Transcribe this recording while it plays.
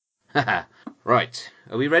Right,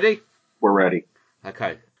 are we ready? We're ready.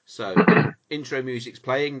 Okay, so intro music's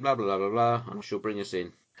playing, blah, blah, blah, blah, blah, and she'll bring us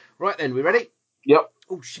in. Right then, we ready? Yep.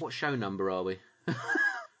 Oh, shit, what show number are we? Do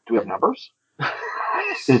we have numbers?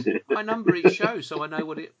 Yes, I number each show so I know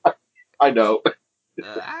what it... I know.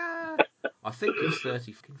 I think it's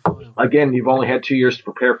 35. Again, you've only had 2 years to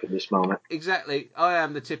prepare for this moment. Exactly, I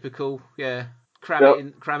am the typical,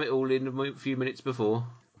 cram it all in a few minutes before.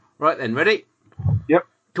 Right then, ready? Yep.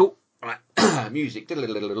 Cool. Right, music.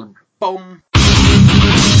 Bomb.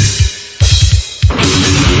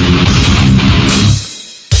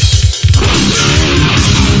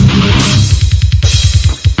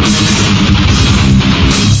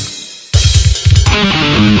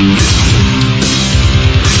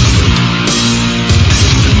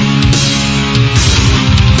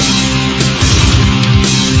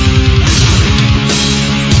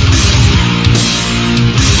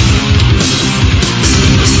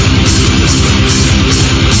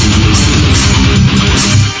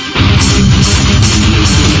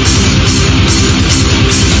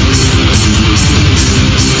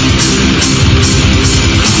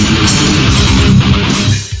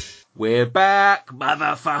 We're back,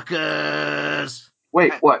 motherfuckers!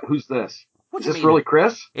 Wait, what? Who's this? What Is do you this mean? really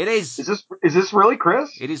Chris? It is. Is this really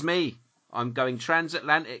Chris? It is me. I'm going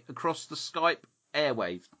transatlantic across the Skype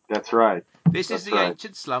airwaves. That's right. This is the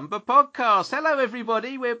Ancient Slumber Podcast. Hello,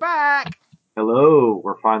 everybody. We're back. Hello.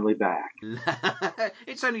 We're finally back.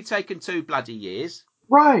 It's only taken 2 bloody years.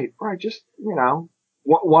 Right. Just,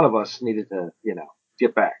 one of us needed to,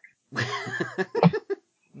 get back.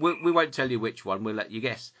 We won't tell you which one. We'll let you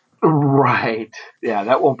guess. Right. Yeah,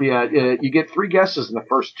 that won't be you get 3 guesses and the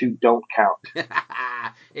first 2 don't count.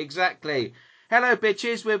 Exactly. Hello,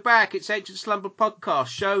 bitches. We're back. It's Ancient Slumber Podcast,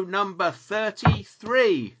 show number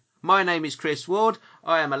 33. My name is Chris Ward.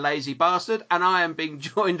 I am a lazy bastard, and I am being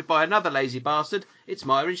joined by another lazy bastard. It's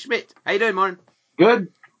Myron Schmidt. How you doing, Myron? Good.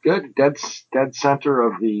 Dead center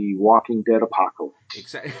of the Walking Dead apocalypse.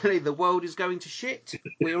 Exactly. The world is going to shit.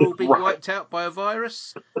 We're all being wiped out by a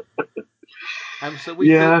virus. And so we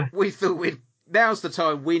thought now's the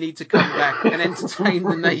time we need to come back and entertain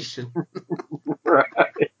the nation.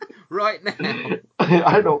 Right now.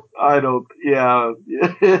 I don't, yeah.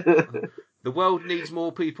 The world needs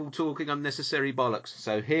more people talking unnecessary bollocks.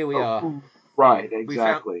 So here we are. Right,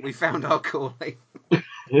 exactly. We found our calling.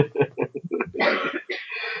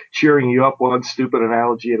 Cheering you up one stupid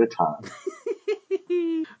analogy at a time.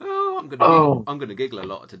 I'm gonna giggle a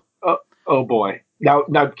lot today. Oh boy.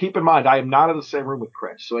 Now keep in mind, I am not in the same room with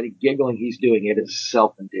Chris, so any giggling he's doing, it is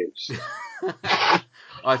self-induced.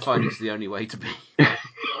 I find it's the only way to be.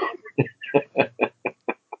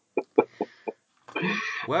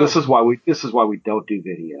 Well, this is why we don't do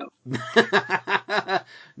video.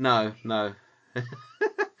 No. My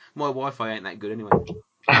Wi-Fi ain't that good anyway.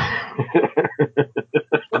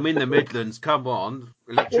 I'm in the Midlands. Come on,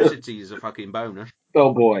 electricity is a fucking bonus.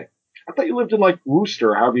 Oh boy, I thought you lived in like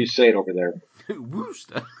Worcester, however you say it over there.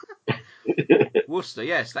 Worcester. Worcester,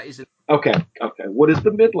 yes, that is. Okay. What is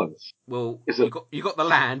the Midlands? Well, you got the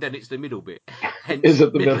land, and it's the middle bit. Hence, is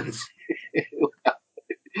it the Midlands?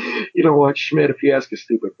 You know what, Schmidt? If you ask a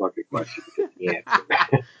stupid fucking question, you get the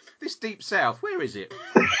answer. This deep south, where is it?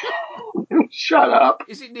 Shut up.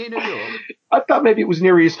 Is it near New York? I thought maybe it was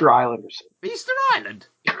near Easter Island or something. Easter Island?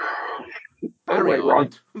 Barry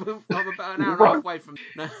Island. I'm about an hour and a half away from.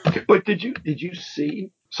 No. But did you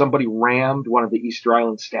see somebody rammed one of the Easter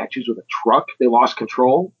Island statues with a truck? They lost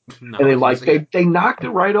control, no, and they knocked it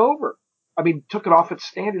right over. I mean, took it off its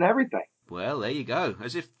stand and everything. Well, there you go.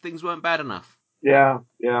 As if things weren't bad enough. Yeah.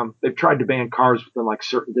 They've tried to ban cars within like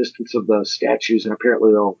certain distance of the statues, and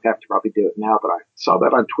apparently they'll have to probably do it now. But I saw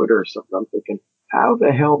that on Twitter or something. I'm thinking, how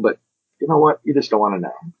the hell? But you know what? You just don't want to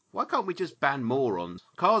know. Why can't we just ban morons?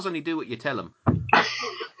 Cars only do what you tell them.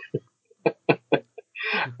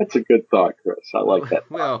 That's a good thought, Chris. I like that.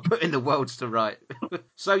 We are putting the worlds to right.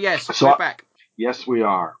 So we're back. Yes, we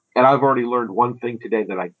are. And I've already learned one thing today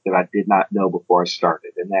that I did not know before I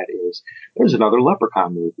started, and that is there's another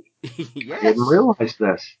Leprechaun movie. Yes. I didn't realize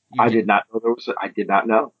this. I did not know there was. I did not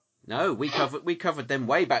know. No, we covered them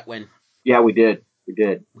way back when. Yeah, we did.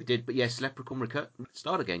 But yes, Leprechaun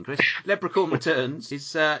start again, Chris. Leprechaun Returns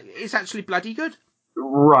is actually bloody good.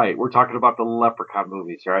 Right, we're talking about the Leprechaun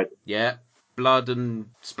movies, right? Yeah. Blood and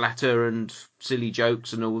splatter and silly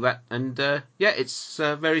jokes and all that. And, it's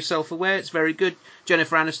very self-aware. It's very good.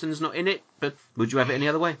 Jennifer Aniston's not in it, but would you have it any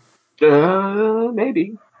other way?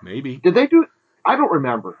 Maybe. Did they do... I don't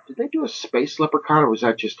remember. Did they do a Space Leprechaun, or was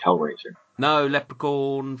that just Hellraiser? No,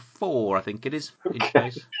 Leprechaun 4, I think it is, in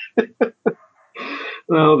space.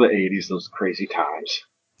 Well, the 80s, those crazy times.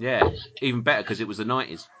 Yeah, even better because it was the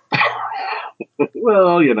 90s.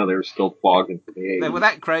 Well, they were still fogging for the They 80s. were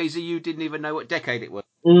that crazy you didn't even know what decade it was.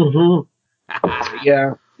 Mm-hmm.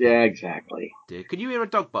 Yeah, exactly. Dude, can you hear a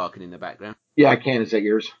dog barking in the background? Yeah, I can. Is that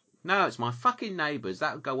yours? No, it's my fucking neighbours.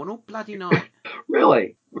 That'll go on all bloody night.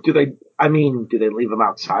 Really? Do they leave them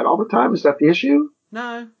outside all the time? Is that the issue?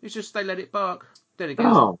 No, it's just they let it bark. Then again,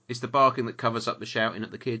 Oh. it's the barking that covers up the shouting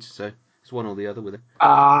at the kids, so it's one or the other with it.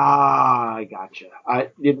 Ah, I gotcha. I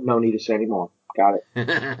didn't no need to say anymore. Got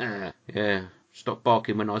Yeah, stop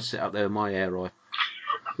barking when I sit up there with my air rifle.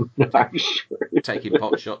 it. I'm sure. Taking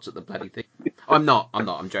pot shots at the bloody thing. I'm not,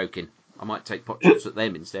 I'm joking. I might take pot shots at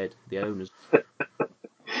them instead, the owners.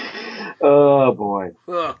 Oh, boy.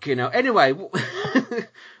 Fucking hell. Anyway,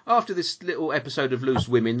 after this little episode of Loose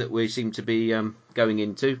Women that we seem to be going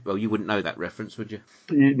into, well, you wouldn't know that reference, would you?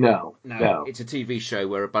 No. It's a TV show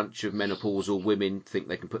where a bunch of menopausal women think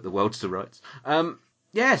they can put the world to rights.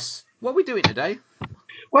 Yes. What are we doing today?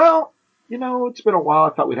 Well, it's been a while.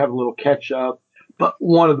 I thought we'd have a little catch up. But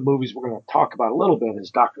one of the movies we're going to talk about a little bit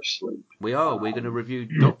is Dr. Sleep. We're going to review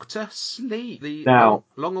Dr. Sleep, the Now,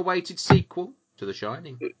 long-awaited sequel to The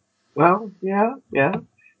Shining. Well, yeah.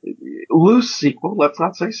 Loose sequel. Let's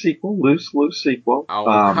not say sequel. Loose sequel.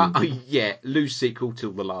 Yeah, loose sequel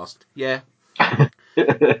till the last. Yeah.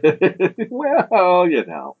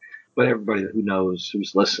 Well, but everybody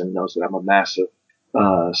who's listened knows that I'm a massive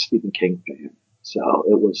Stephen King fan. So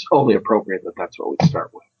it was only appropriate that that's what we'd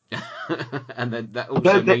start with. And then that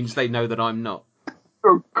also means they know that I'm not.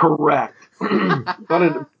 Correct.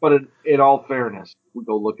 but in all fairness, we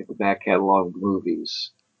go look at the back catalog of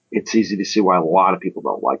movies. It's easy to see why a lot of people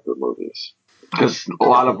don't like the movies. Because a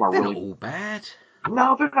lot of them are really not all bad.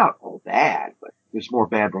 No, they're not all bad, but there's more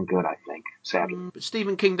bad than good, I think, sadly. But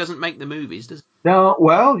Stephen King doesn't make the movies, does he? No,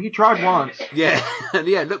 well, he tried once. Yeah,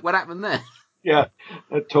 yeah, look what happened there. Yeah,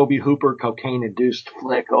 that Toby Hooper cocaine-induced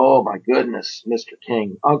flick. Oh, my goodness, Mr.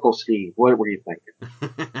 King. Uncle Steve, what were you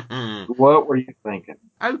thinking? What were you thinking?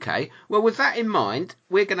 Okay, well, with that in mind,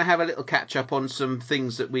 we're going to have a little catch-up on some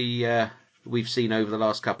things that we've seen over the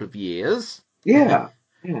last couple of years. Yeah.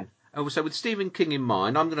 So with Stephen King in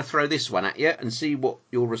mind, I'm going to throw this one at you and see what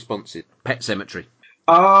your response is. Pet Sematary.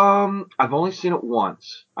 I've only seen it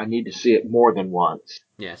once. I need to see it more than once.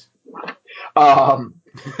 Yes.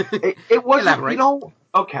 It wasn't, Elaborate.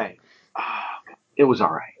 Okay. It was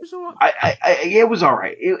all right. It was all right. It was all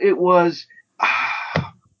right. It was.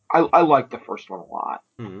 I liked the first one a lot.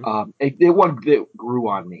 Mm-hmm. It one that grew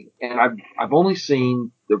on me, and I've only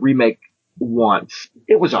seen the remake once.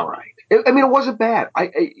 It was all right. It wasn't bad.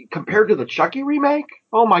 Compared to the Chucky remake,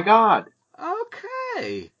 oh my god.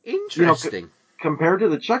 Okay, interesting. Compared to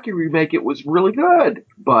the Chucky remake, it was really good,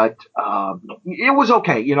 but it was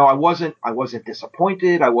okay. I wasn't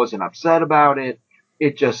disappointed. I wasn't upset about it.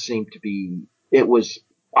 It just seemed to be. It was.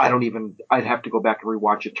 I'd have to go back and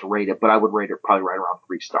rewatch it to rate it, but I would rate it probably right around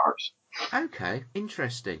 3 stars. Okay,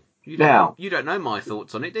 interesting. You don't know my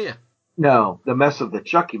thoughts on it, do you? No, the mess of the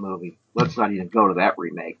Chucky movie. Let's not even go to that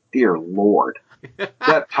remake. Dear Lord,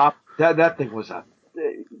 that thing was a.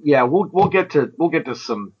 Yeah, we'll get to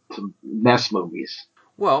some mess movies.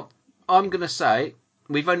 Well, I'm gonna say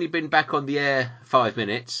we've only been back on the air 5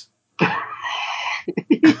 minutes, and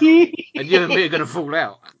you and me are gonna fall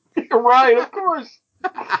out. Right, of course.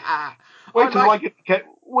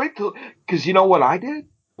 Wait till, because you know what I did?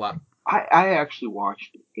 What? I actually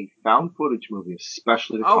watched a found footage movie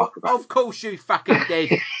especially to talk about. Of course you fucking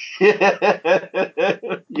did.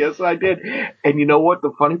 Yes, I did. And you know what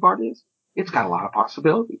the funny part is? It's got a lot of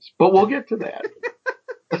possibilities, but we'll get to that.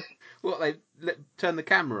 What, they turn the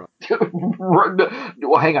camera on?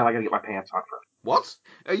 Well, hang on, I gotta get my pants on first. What?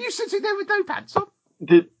 Are you sitting there with no pants on?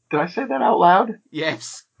 Did I say that out loud?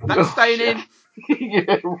 Yes. That's staying in.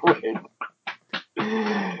 Yeah, right.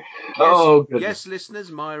 Yes, yes, listeners,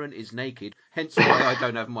 Myron is naked, hence why I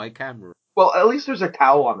don't have my camera. Well, at least there's a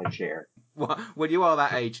towel on the chair. Well, you are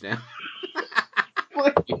that age now.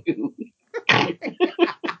 Fuck you.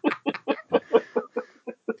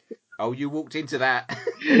 Oh, you walked into that.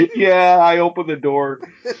 Yeah, I opened the door.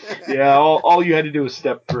 Yeah, all you had to do was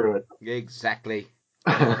step through it. Exactly.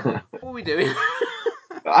 What are we doing?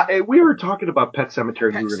 We were talking about Pet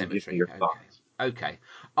Sematary. You were going to give me your thoughts. Okay.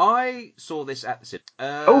 I saw this at the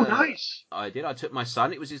cinema. Oh, nice. I did. I took my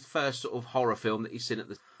son. It was his first sort of horror film that he's seen at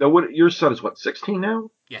the... Now, your son is what, 16 now?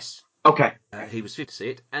 Yes. Okay. He was fit to see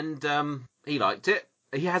it, and he liked it.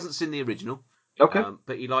 He hasn't seen the original. Okay.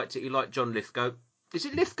 But he liked it. He liked John Lithgow. Is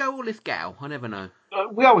it Lithgow or Lithgow? I never know.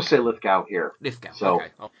 We always say Lithgow here. Lithgow. So, okay.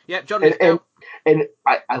 Oh, yeah, John Lithgow. And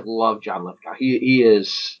I love John Lithgow.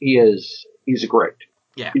 He's a great.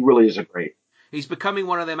 Yeah. He really is a great. He's becoming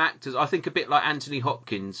one of them actors, I think a bit like Anthony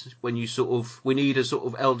Hopkins, when we need a sort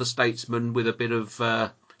of elder statesman with a bit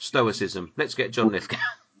of stoicism. Let's get John Lithgow.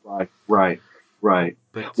 Right.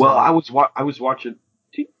 But, Well, I was watching.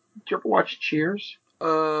 Did you ever watch Cheers?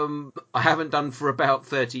 I haven't done for about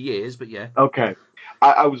 30 years, but yeah. Okay.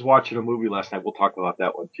 I was watching a movie last night. We'll talk about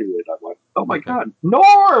that one too. And I'm like, oh my God,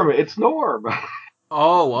 Norm! It's Norm.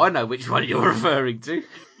 Oh, I know which one you're referring to.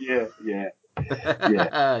 Yeah.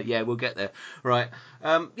 Yeah, we'll get there. Right.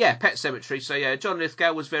 Pet Sematary. So yeah, John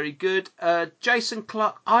Lithgow was very good. Jason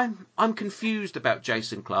Clarke. I'm confused about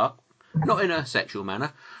Jason Clarke. Not in a sexual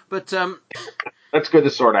manner, but that's good to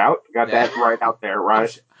sort out. Got that right out there,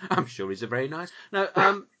 right? I'm sure he's a very nice. No,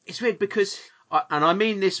 it's weird because, and I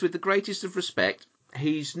mean this with the greatest of respect,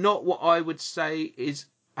 he's not what I would say is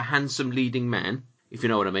a handsome leading man, if you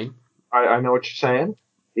know what I mean. I know what you're saying.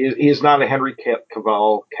 He is not a Henry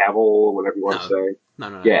Cavill, or whatever you want to say.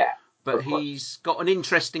 No. Yeah. But he's got an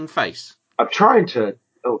interesting face. I'm trying to.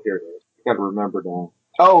 Oh, here it is. I got to remember now.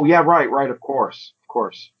 Oh, yeah, right. Of course.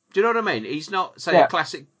 Do you know what I mean? He's not, say, a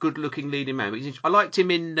classic good-looking leading man. But I liked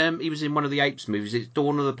him in. He was in one of the Apes movies. It's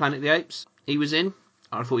Dawn of the Planet of the Apes. He was in.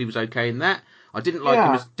 I thought he was okay in that. I didn't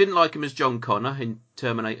like him as John Connor in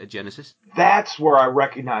Terminator Genisys. That's where I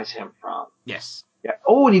recognize him from. Yes. Yeah.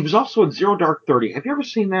 Oh, and he was also in Zero Dark 30. Have you ever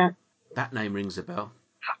seen that? That name rings a bell.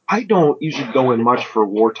 I don't usually go in much for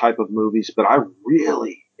war type of movies, but I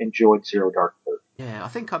really enjoyed Zero Dark 30. Yeah, I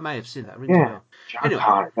think I may have seen that. Rings a bell. John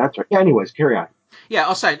Connor. That's right. Yeah, anyways, carry on. Yeah, I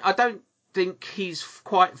was saying, I don't think he's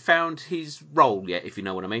quite found his role yet, if you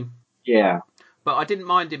know what I mean. Yeah. But I didn't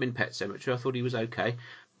mind him in Pet Sematary. I thought he was okay.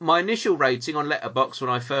 My initial rating on Letterboxd when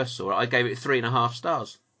I first saw it, I gave it 3.5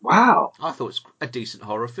 stars. Wow. I thought it's a decent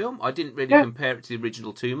horror film. I didn't really compare it to the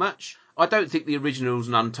original too much. I don't think the original is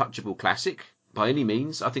an untouchable classic by any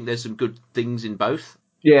means. I think there's some good things in both.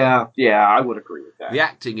 Yeah, I would agree with that. The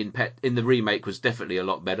acting in the remake was definitely a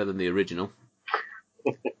lot better than the original.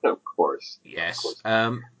 Of course. Yes. Of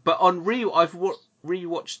course. But on I've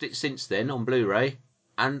rewatched it since then on Blu-ray,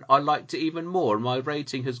 and I liked it even more. My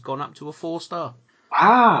rating has gone up to a 4-star.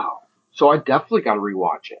 Wow. So I definitely got to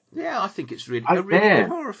rewatch it. Yeah, I think it's a really good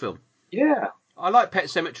horror film. Yeah. I like Pet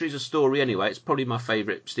Sematary as a story anyway. It's probably my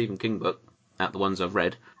favourite Stephen King book out of the ones I've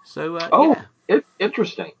read. So,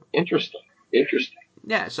 Interesting.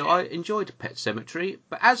 Yeah, so I enjoyed Pet Sematary.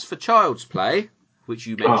 But as for Child's Play, which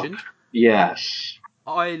you mentioned... yes.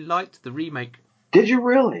 I liked the remake. Did you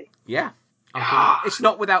really? Yeah. I thought it's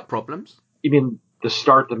not without problems. You mean the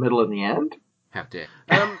start, the middle, and the end? How dare.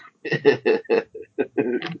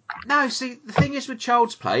 No, see, the thing is with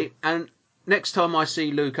Child's Play, and next time I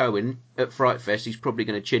see Luke Owen at Fright Fest, he's probably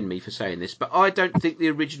going to chin me for saying this, but I don't think the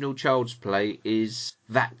original Child's Play is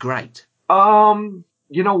that great. You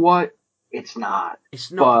know what? It's not.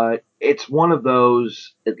 It's not. But it's one of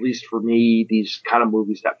those, at least for me, these kind of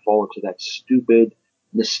movies that fall into that stupid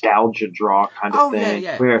nostalgia draw kind of thing.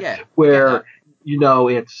 Where you know,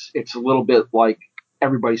 it's a little bit like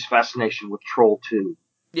everybody's fascination with Troll 2.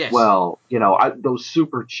 Yes. Well, you know, those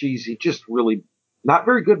super cheesy, just really not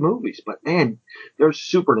very good movies, but man, they're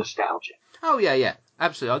super nostalgic. Oh yeah,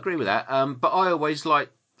 absolutely, I agree with that. But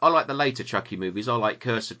I like the later Chucky movies. I like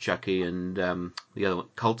Curse of Chucky and the other one,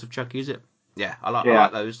 Cult of Chucky, is it? Yeah, I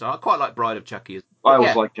like those. I quite like Bride of Chucky. I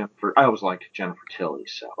always liked Jennifer Tilly.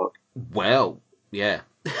 So well, yeah.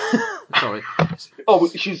 Sorry. Oh,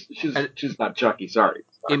 she's not Chucky. Sorry.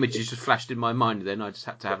 Images just flashed in my mind. Then I just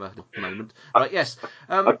had to have a moment. Right? Yes.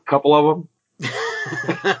 A couple of them.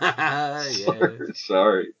 Yeah.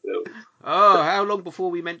 Sorry. Oh, how long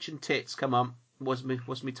before we mention tits? Come on. What's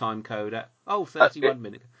my time code at? Oh, 31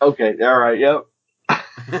 minutes. Okay. All right. Yep.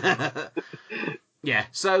 Yeah.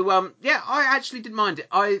 So I actually didn't mind it.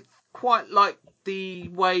 I quite like the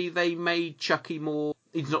way they made Chucky more.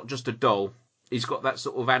 He's not just a doll. He's got that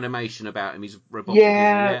sort of animation about him. He's robotic.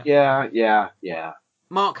 Yeah.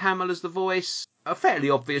 Mark Hamill as the voice. A fairly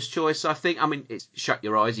obvious choice, I think. I mean, it's shut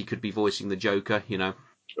your eyes. He could be voicing the Joker, you know.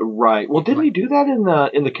 Right. Well, didn't he do that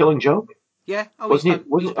in the Killing Joke? Yeah. Oh,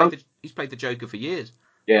 he's played the Joker for years.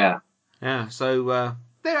 Yeah. Yeah. So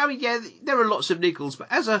there are lots of niggles, but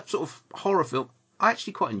as a sort of horror film, I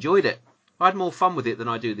actually quite enjoyed it. I had more fun with it than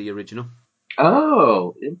I do the original.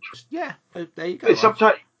 Oh, interesting. Yeah. So there you go.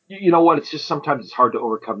 Sometimes, you know what? It's just sometimes it's hard to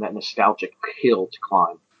overcome that nostalgic hill to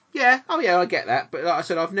climb. Yeah. Oh, yeah. I get that, but like I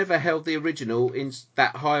said, I've never held the original in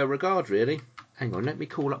that high a regard, really. Hang on, let me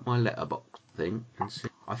call up my Letterboxd thing and see.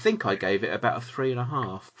 I think I gave it about a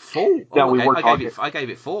 3.5. 4? I gave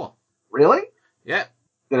it 4. Really? Yeah.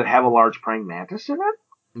 Did it have a large praying mantis in it?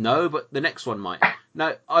 No, but the next one might.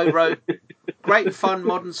 No, I wrote Great fun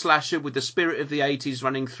modern slasher with the spirit of the 80s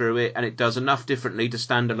running through it, and it does enough differently to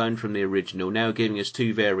stand alone from the original, now giving us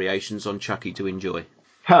 2 variations on Chucky to enjoy.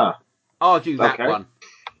 Huh. Argue that Okay. one.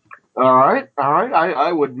 All right.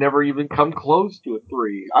 I would never even come close to a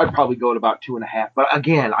 3. I'd probably go at about 2.5. But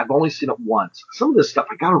again, I've only seen it once. Some of this stuff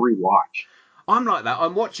I gotta rewatch. I'm like that.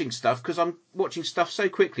 I'm watching stuff because I'm watching stuff so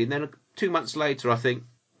quickly, and then 2 months later I think,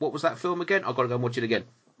 what was that film again? I've got to go and watch it again.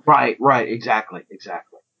 Right. Exactly.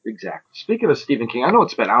 Speaking of Stephen King, I know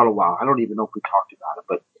it's been out a while. I don't even know if we talked about it,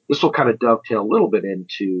 but this will kind of dovetail a little bit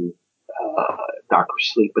into Doctor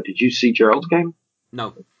Sleep. But did you see Gerald's Game?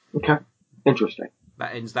 No. Okay. Interesting.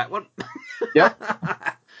 That ends that one. Yep.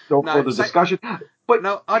 No further discussion. But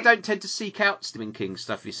no, I don't tend to seek out Stephen King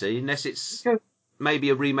stuff, you see, unless it's maybe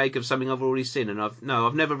a remake of something I've already seen. And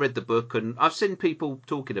I've never read the book, and I've seen people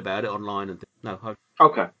talking about it online. And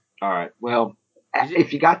okay, all right. Well,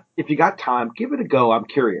 if you got time, give it a go. I'm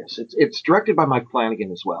curious. It's directed by Mike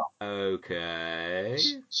Flanagan as well. Okay.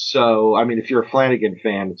 So I mean, if you're a Flanagan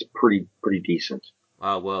fan, it's pretty decent.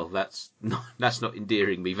 Oh, well, that's not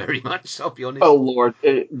endearing me very much, I'll be honest. Oh, Lord.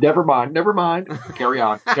 Never mind. Carry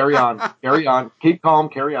on. Keep calm,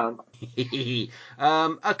 carry on.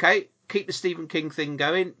 Okay, keep the Stephen King thing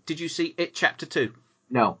going. Did you see It Chapter 2?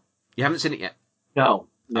 No. You haven't seen it yet? No.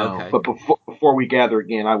 Okay. But before we gather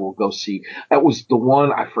again, I will go see. That was the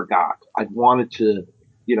one I forgot. I wanted to,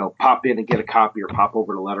 pop in and get a copy or pop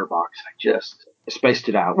over to Letterbox. I just spaced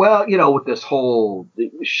it out. Well, with this whole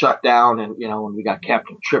shutdown and, and we got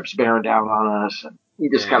Captain Trips bearing down on us, and you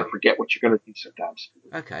just kind of forget what you're going to do sometimes.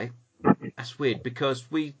 Okay. That's weird because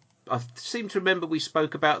I seem to remember we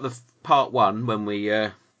spoke about the part 1 when we,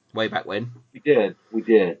 way back when. We did.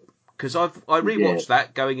 Because I rewatched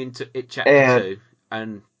that going into It Chapter 2,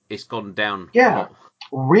 and it's gone down a lot.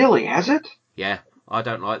 Really? Has it? Yeah. I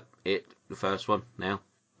don't like it, the first one, now.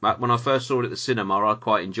 When I first saw it at the cinema, I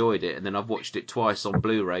quite enjoyed it, and then I've watched it twice on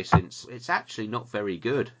Blu-ray since. It's actually not very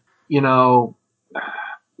good. I think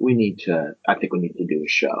we need to do a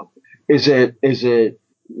show. Is it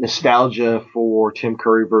nostalgia for Tim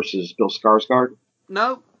Curry versus Bill Skarsgård?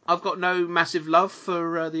 No, I've got no massive love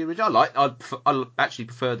for the original. I actually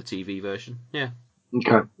prefer the TV version. Yeah.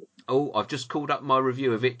 Okay. Oh, I've just called up my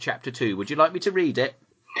review of It Chapter 2. Would you like me to read it?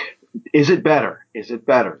 Is it better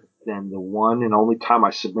than the one and only time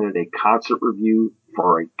I submitted a concert review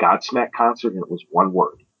for a Godsmack concert, and it was one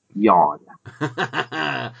word: yawn.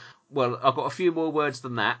 Well, I've got a few more words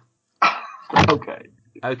than that.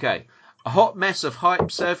 Okay. A hot mess of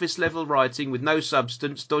hype, surface-level writing with no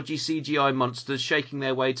substance, dodgy CGI monsters shaking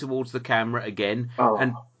their way towards the camera again,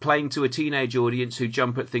 and playing to a teenage audience who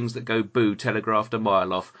jump at things that go boo telegraphed a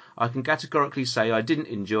mile off. I can categorically say I didn't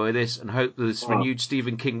enjoy this and hope that this renewed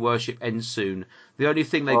Stephen King worship ends soon. The only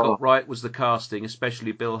thing they got right was the casting,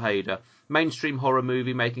 especially Bill Hader. Mainstream horror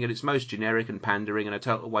movie making it its most generic and pandering and a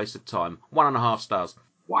total waste of time. 1.5 stars.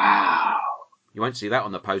 Wow. You won't see that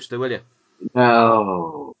on the poster, will you?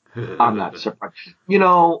 No. I'm not surprised.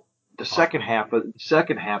 The second half of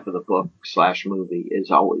the book / movie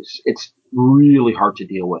it's really hard to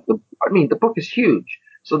deal with. The book is huge,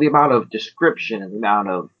 so the amount of description and the amount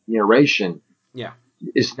of narration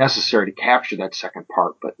is necessary to capture that second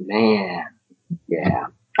part. But man, yeah,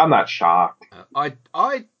 I'm not shocked.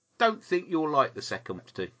 I don't think you'll like the second one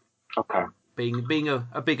too. Okay. Being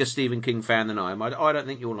a bigger Stephen King fan than I am, I don't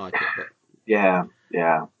think you'll like it. But yeah.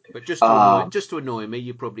 But just to annoy me,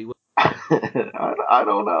 you probably will. I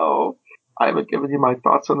don't know. I haven't given you my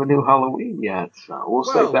thoughts on the new Halloween yet, so we'll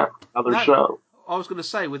save that for another show. I was going to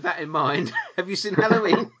say, with that in mind, have you seen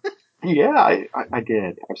Halloween? Yeah, I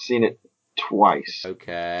did. I've seen it twice.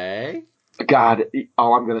 Okay. God,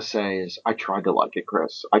 all I'm going to say is I tried to like it,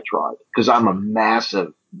 Chris. I tried. Because I'm a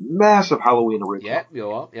massive Halloween original. Yeah, you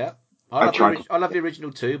are, yeah. I love the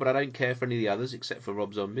original too, but I don't care for any of the others except for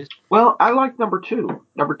Rob Zombies. Well, I like number 2.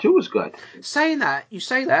 Number 2 was good. You say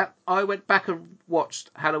that, I went back and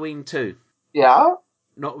watched Halloween 2. Yeah?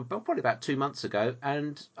 Probably about 2 months ago,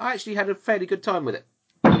 and I actually had a fairly good time with it.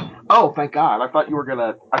 Oh, thank God. I thought you were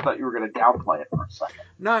gonna downplay it for a second.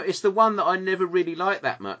 No, it's the one that I never really liked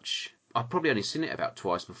that much. I've probably only seen it about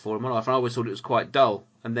twice before in my life, and I always thought it was quite dull.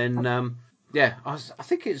 And then, I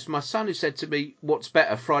think it's my son who said to me, what's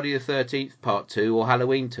better, Friday the 13th Part 2 or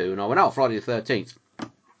Halloween 2? And I went, Friday the 13th.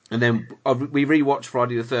 And then we rewatched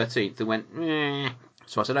Friday the 13th and went,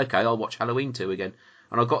 So I said, okay, I'll watch Halloween 2 again.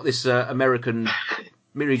 And I got this American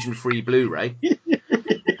region-free Blu-ray.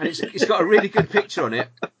 And it's got a really good picture on it.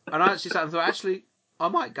 And I actually sat and thought, I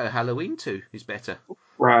might go Halloween 2 is better.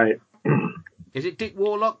 Right. Is it Dick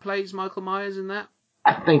Warlock plays Michael Myers in that?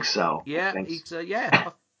 I think so. Yeah,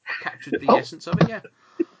 I've captured the essence of it, yeah.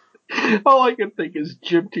 All I can think is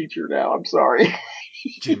gym teacher now. I'm sorry.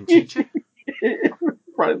 Gym teacher?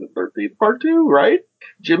 Friday the 13th, part 2, right?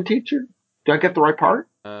 Gym teacher? Did I get the right part?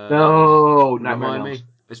 Uh, No, Nightmare on remind Elm me. Street.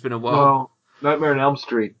 It's been a while. No, Nightmare on Elm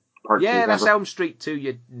Street, part 2. Yeah, That's that's Elm Street 2,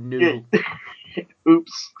 you noodle.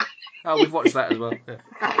 oops. Oh, we've watched that as well.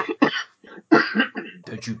 Yeah.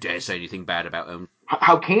 Don't you dare say anything bad about Elm.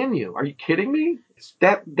 How can you? Are you kidding me?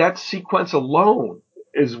 That sequence alone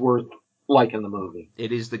is worth liking the movie.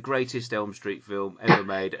 It is the greatest Elm Street film ever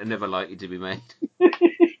made and never likely to be made.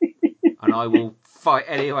 And I will fight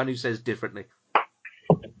anyone who says differently.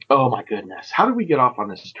 Oh my goodness. How did we get off on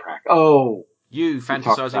this track? Oh, You we talked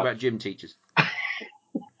fantasizing about gym teachers.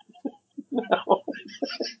 no.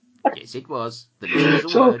 Yes, it was. The listeners all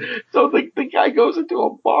So, heard it. so the guy goes into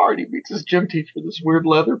a bar and he meets his gym teacher in this weird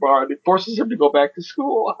leather bar and it forces him to go back to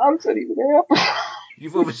school. How does that even happen?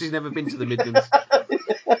 You've obviously never been to the Midlands.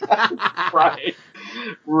 Right.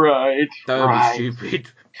 Right. Don't be Right. stupid,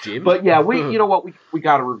 Jim. But yeah, you know what? We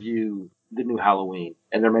got to review the new Halloween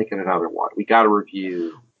and they're making another one. We got to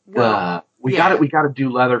review Well, we yeah. got to do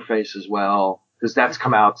Leatherface as well because that's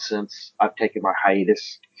come out since I've taken my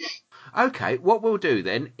hiatus. Okay, what we'll do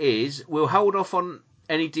then is we'll hold off on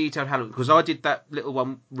any detailed Halloween because I did that little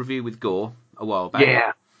one review with Gore a while back.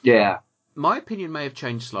 Yeah. Yeah. My opinion may have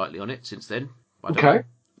changed slightly on it since then. I don't Okay. know.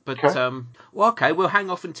 But Okay. okay, we'll hang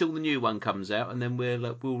off until the new one comes out, and then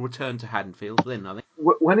we'll return to Haddonfield. Then I think.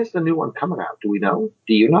 When is the new one coming out? Do we know?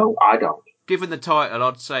 Do you know? I don't. Given the title,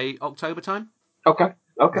 I'd say October time. Okay.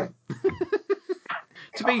 Okay.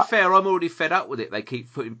 To be fair, I'm already fed up with it. They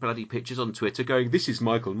keep putting bloody pictures on Twitter going, "This is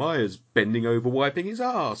Michael Myers bending over wiping his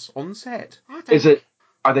arse on set." Is it?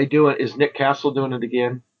 Are they doing? Is Nick Castle doing it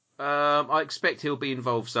again? I expect he'll be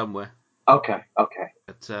involved somewhere. Okay. Okay.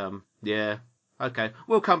 But yeah. Okay,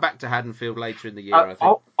 we'll come back to Haddonfield later in the year. I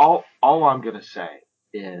think. All I'm gonna say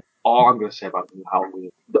is all I'm gonna say about the new Halloween.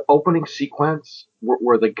 The opening sequence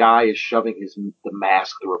where the guy is shoving the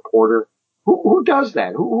mask, the reporter. Who does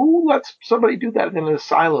that? Who lets somebody do that in an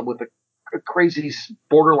asylum with a crazy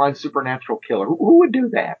borderline supernatural killer? Who would do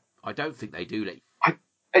that? I don't think they do that.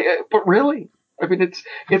 But really, I mean,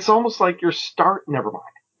 it's almost like you're start. Never mind.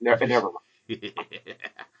 Never mind.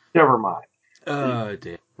 Never mind. Oh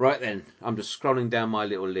dear. Right then, I'm just scrolling down my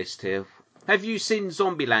little list here. Have you seen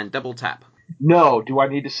Zombieland Double Tap? No. Do I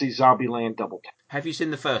need to see Zombieland Double Tap? Have you seen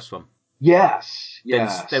the first one? Yes.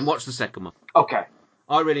 Yes. Then watch the second one. Okay.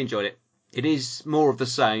 I really enjoyed it. It is more of the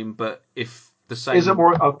same, but if the same Is it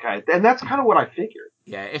more okay? And that's kind of what I figured.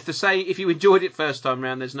 Yeah, if you enjoyed it first time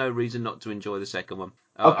round, there's no reason not to enjoy the second one.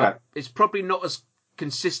 Okay. It's probably not as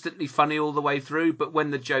consistently funny all the way through, but when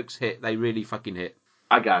the jokes hit, they really fucking hit.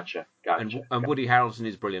 I gotcha. And Woody Harrelson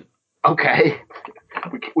is brilliant. Okay.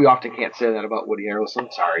 We often can't say that about Woody Harrelson.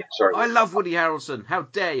 Sorry. I love Woody Harrelson. How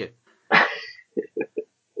dare you?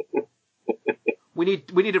 We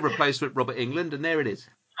need a replacement Robert Englund, and there it is.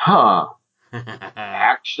 Huh.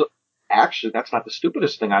 Actually, that's not the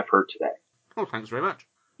stupidest thing I've heard today. Oh, thanks very much.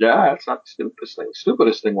 Yeah, that's not the stupidest thing. The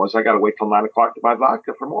stupidest thing was I got to wait till 9 o'clock to buy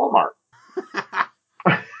vodka from Walmart.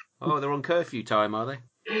 Oh, they're on curfew time, are they?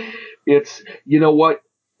 You know what?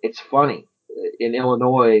 It's funny. In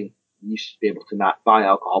Illinois, you used to be able to not buy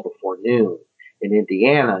alcohol before noon. In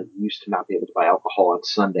Indiana, you used to not be able to buy alcohol on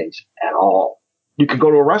Sundays at all. You could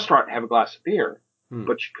go to a restaurant and have a glass of beer,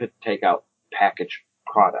 but you couldn't take out packaged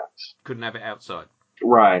products. Couldn't have it outside.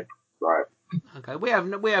 Right. Okay, we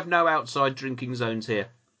have no outside drinking zones here.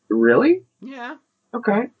 Really? Yeah.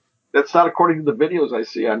 Okay. That's not according to the videos I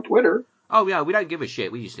see on Twitter. Oh yeah, we don't give a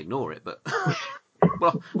shit. We just ignore it. But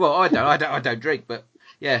well, I don't drink. But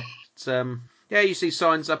yeah, it's yeah. You see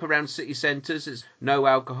signs up around city centres. There's no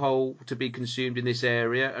alcohol to be consumed in this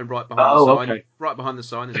area, and right behind the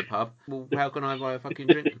sign, there's a pub. Well, how can I buy a fucking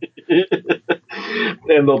drink?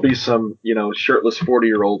 And there'll be some, shirtless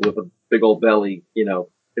 40-year-old with a big old belly, in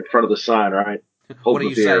front of the sign, right? What are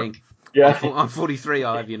you saying? Yeah. I'm 43.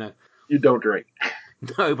 You don't drink.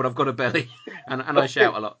 No, but I've got a belly, and I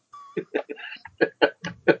shout a lot.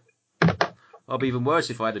 I'll be even worse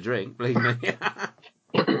if I had a drink, believe me.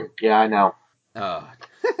 Yeah, I know. Oh.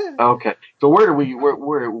 Okay. So where we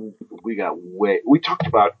talked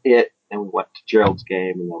about it, and we went to Gerald's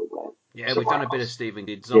Game, and then we went. Yeah, we've done a bit of Stephen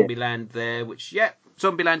Did Zombieland there, which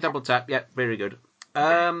Zombieland Double Tap, very good.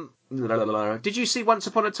 Did you see Once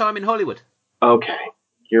Upon a Time in Hollywood? Okay,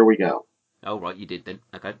 here we go. Oh right, you did then.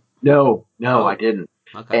 Okay. No, I didn't.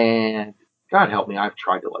 Okay. And God help me, I've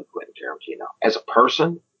tried to like Quentin Tarantino as a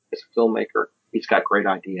person, as a filmmaker. He's got great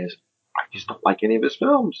ideas. I just don't like any of his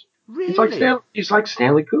films. Really? He's like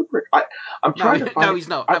Stanley Kubrick. I'm trying to find. No, he's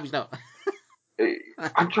not. No, he's not.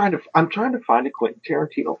 I'm trying to find a Quentin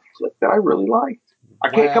Tarantino flick that I really liked. I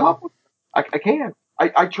can't come up Well, with. I can't.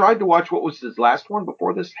 I tried to watch what was his last one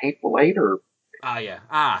before this, Hateful Eight, or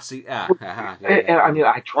yeah. See, yeah, and, yeah, I yeah. mean,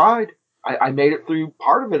 I tried. I made it through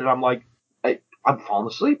part of it, and I'm like, I'm falling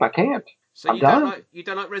asleep. I can't. So I'm done. you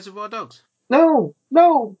don't like Reservoir Dogs? No,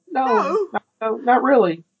 no, no, No. no, no, not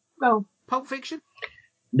really. No, Pulp Fiction?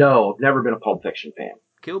 no. I've never been a Pulp Fiction fan.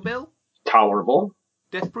 Kill Bill? Tolerable?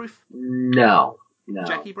 Death Proof? No, no,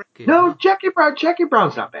 Jackie Brown? Okay, no. well, Jackie Brown. Jackie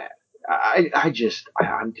Brown's not bad. I'm just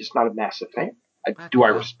not a massive fan. Do okay, I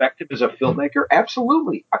well, respect him as a filmmaker?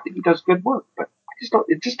 Absolutely. I think he does good work, but I just don't.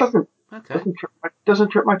 It just okay. doesn't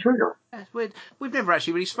trip my trigger. Yeah, we've never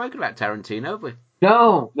actually really spoken about Tarantino, have we?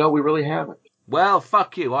 No, no, we really haven't. Well,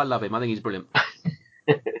 fuck you. I love him. I think he's brilliant.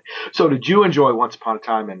 So, did you enjoy Once Upon a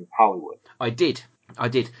Time in Hollywood? I did. I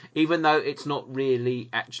did. Even though it's not really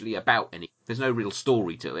actually about any. There's no real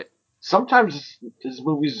story to it. Sometimes his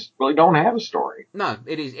movies really don't have a story. No,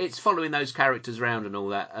 it is. It's following those characters around and all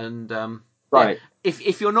that. And yeah, Right.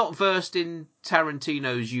 if you're not versed in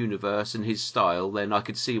Tarantino's universe and his style, then I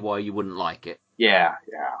could see why you wouldn't like it. Yeah,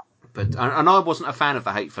 yeah. But and I wasn't a fan of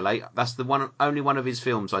The Hateful Eight. That's the only one of his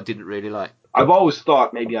films I didn't really like. I've always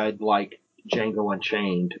thought maybe I'd like Django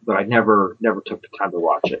Unchained, but I never took the time to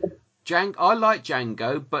watch it. I like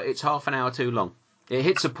Django, but it's half an hour too long. It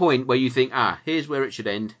hits a point where you think, here's where it should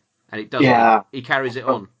end, and it doesn't. Yeah. He carries it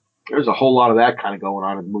on. There's a whole lot of that kind of going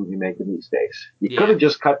on in movie making these days. You could Yeah. have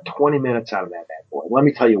just cut 20 minutes out of that bad boy. Let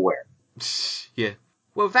me tell you where. Yeah.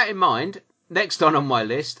 Well, with that in mind, next on my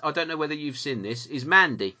list, I don't know whether you've seen this, is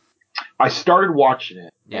Mandy. I started watching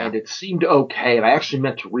it, Yeah. and it seemed okay, and I actually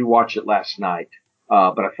meant to rewatch it last night,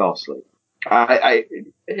 but I fell asleep.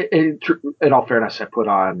 In all fairness, I put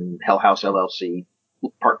on Hell House LLC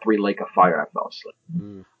Part 3 Lake of Fire, and I fell asleep.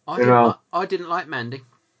 You know? I didn't like Mandy.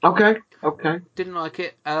 Okay, okay. Didn't like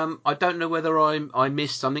it. I don't know whether I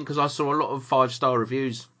missed something because I saw a lot of 5-star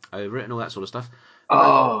reviews over it and all that sort of stuff. But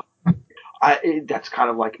Oh, that's kind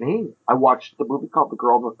of like me. I watched the movie called The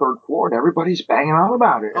Girl on the Third Floor, and everybody's banging on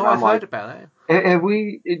about it, and I'm I've heard like, about that.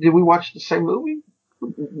 did we watch the same movie?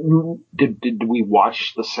 Did we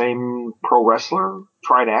watch the same pro wrestler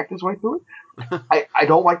try to act his way through it? I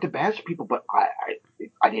don't like to bash people, but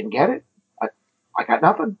I didn't get it. I got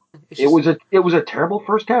nothing. It's just It was a terrible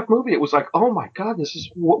first half movie. It was like, oh my god, this is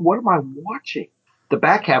what am I watching? The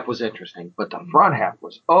back half was interesting, but the front half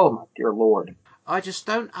was, oh my dear lord. I just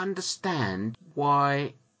don't understand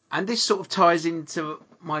why. And this sort of ties into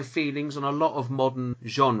my feelings on a lot of modern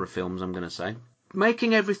genre films. I'm going to say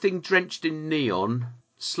making everything drenched in neon,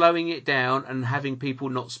 slowing it down, and having people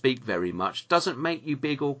not speak very much doesn't make you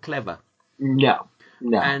big or clever. No,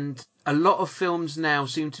 no. And a lot of films now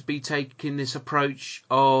seem to be taking this approach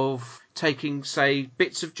of taking, say,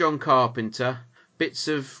 bits of John Carpenter, bits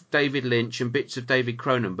of David Lynch, and bits of David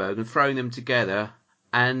Cronenberg and throwing them together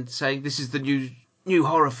and saying this is the new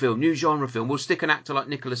horror film, new genre film. We'll stick an actor like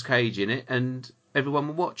Nicolas Cage in it and everyone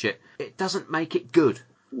will watch it. It doesn't make it good.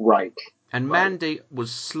 Right. And Right. Mandy was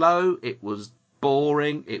slow, it was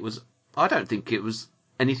boring, I don't think it was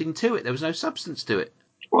anything to it. There was no substance to it.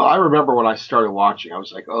 Well, I remember when I started watching, I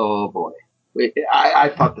was like, oh boy. I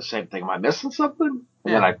thought the same thing. Am I missing something?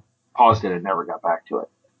 And then Yeah. I paused it and never got back to it.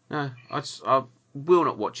 No, I will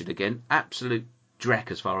not watch it again. Absolute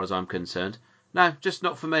dreck as far as I'm concerned. No, just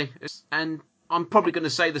not for me. And I'm probably going to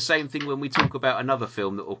say the same thing when we talk about another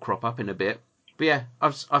film that will crop up in a bit. But yeah,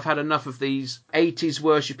 I've had enough of these 80s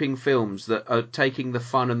worshipping films that are taking the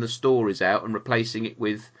fun and the stories out and replacing it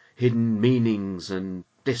with hidden meanings and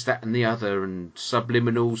this, that, and the other, and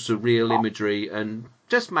subliminal, surreal imagery, and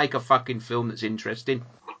just make a fucking film that's interesting.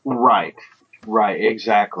 Right. Right.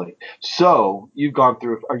 Exactly. So you've gone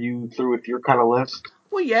through. Are you through with your kind of list?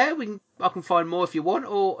 Well, yeah, I can find more if you want,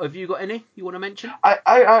 or have you got any you want to mention?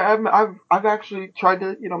 I've actually tried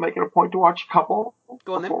to make it a point to watch a couple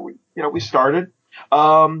Go on then. before we started.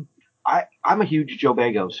 I'm a huge Joe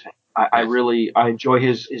Bagos fan. Yes. I enjoy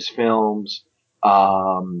his films.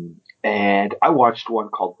 And I watched one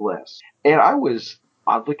called Bliss, and I was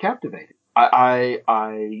oddly captivated.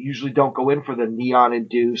 I usually don't go in for the neon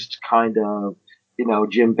induced kind of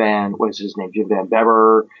Jim Van what's his name Jim Van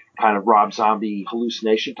Bever kind of Rob Zombie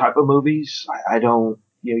hallucination type of movies. I don't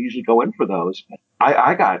usually go in for those. But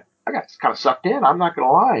I got kind of sucked in. I'm not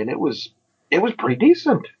gonna lie, and it was pretty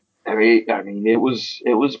decent. I mean, it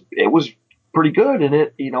was pretty good, and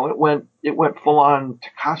it went full on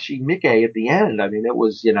Takashi Miike at the end. I mean, it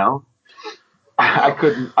was I Well,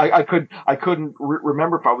 couldn't I couldn't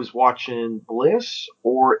remember if I was watching Bliss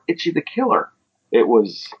or Itchy the Killer. It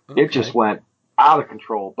okay. just went out of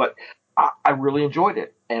control. But I really enjoyed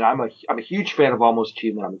it, and I'm a huge fan of Almost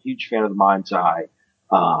Human. I'm a huge fan of the Mind's Eye.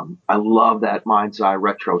 I love that Mind's Eye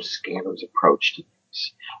retro scanners approach to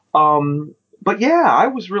things. But yeah, I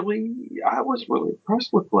was really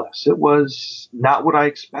impressed with Bliss. It was not what I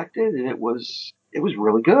expected, and it was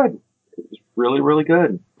really good. It was really, really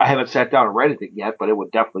good. I haven't sat down and read it yet, but it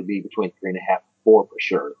would definitely be between 3.5 and 4 for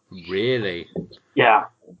sure. Really? Yeah,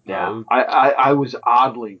 yeah. Oh, I was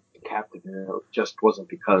oddly captivated. It just wasn't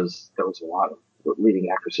because there was a lot of leading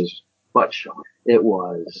actresses butt showing. It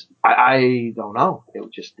was, I don't know. It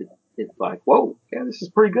was just, it's like, whoa, yeah, this is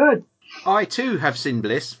pretty good. I too have seen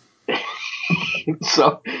Bliss.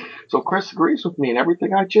 so, so Chris agrees with me in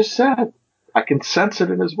everything I just said. I can sense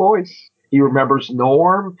it in his voice. He remembers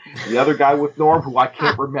Norm, the other guy with Norm, who I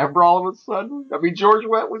can't remember all of a sudden. I mean, George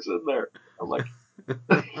Wendt was in there. I'm like,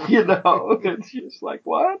 it's just like,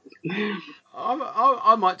 what?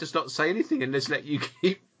 I might just not say anything and just let you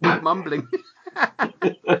keep mumbling.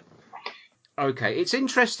 Okay, it's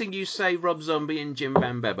interesting you say Rob Zombie and Jim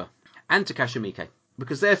Van Bebber and Takashi Miike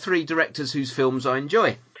because they're three directors whose films I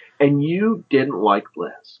enjoy. And you didn't like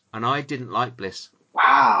Bliss. And I didn't like Bliss.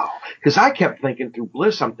 Wow. Because I kept thinking through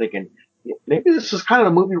Bliss, I'm thinking, maybe this is kind of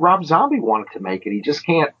the movie Rob Zombie wanted to make, and he just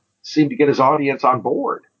can't seem to get his audience on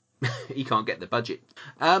board. He can't get the budget.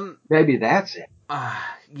 Maybe that's it.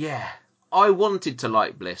 Yeah. I wanted to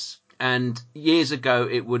like Bliss, and years ago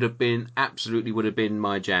it would have been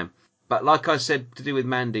my jam. But like I said to do with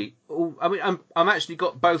Mandy, I mean, I'm actually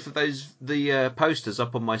got both of the posters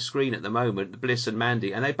up on my screen at the moment, the Bliss and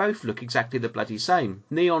Mandy, and they both look exactly the bloody same.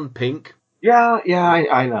 Neon pink. Yeah, yeah,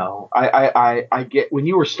 I know. I get, when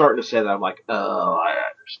you were starting to say that, I'm like, oh, I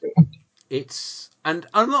understand. And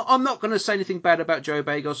I'm not going to say anything bad about Joe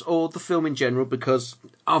Bagos or the film in general because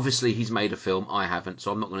obviously he's made a film, I haven't,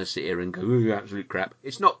 so I'm not going to sit here and go, ooh, absolute crap.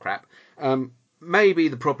 It's not crap. Maybe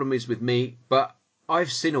the problem is with me, but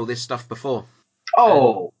I've seen all this stuff before.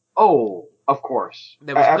 And Of course.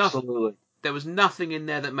 there was nothing. Absolutely. There was nothing in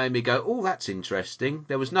there that made me go, oh, that's interesting.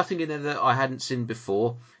 There was nothing in there that I hadn't seen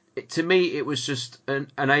before. To me, it was just an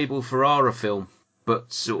Abel Ferrara film,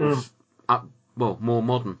 but sort of, more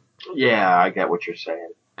modern. Yeah, I get what you're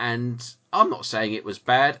saying. And I'm not saying it was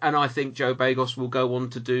bad, and I think Joe Bagos will go on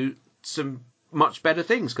to do some much better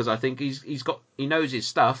things because I think he knows his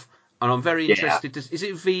stuff, and I'm very Yeah. interested to. Is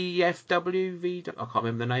it VFW? I can't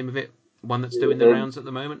remember the name of it. One that's doing the Uh, rounds at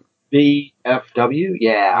the moment. VFW?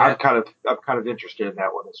 Yeah, Yeah, I'm kind of interested in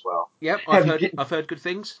that one as well. yep. Have I've heard good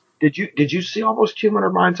things. did you see Almost Human or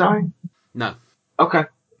Mind's Eye? No, Okay.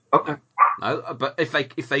 Okay. no, no. But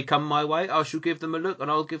if they come my way, I shall give them a look, and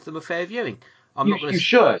I'll give them a fair viewing. I'm not going You to.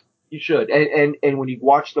 should. You should. And when you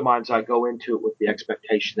watch The Mind's Eye, go into it with the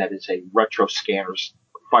expectation that it's a retro scanners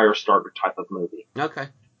Firestarter type of movie. Okay.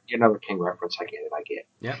 Another King reference. I get it. I get.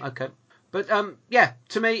 Yeah. Okay. But yeah,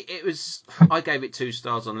 to me it was. I gave it 2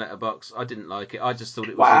 stars on Letterboxd. I didn't like it. I just thought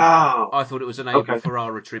it was an. Wow. I thought it was an Abel Okay.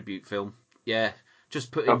 Ferrara tribute film. Yeah,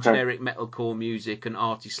 just put in Okay. generic metalcore music and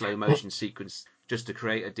arty slow motion sequence just to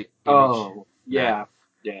create a image. Oh, Nah. yeah.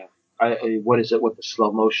 Yeah. What is it with the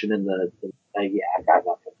slow motion and yeah, I got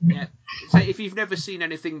nothing. Yeah. So if you've never seen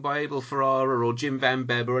anything by Abel Ferrara or Jim Van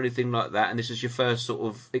Beb or anything like that, and this is your first sort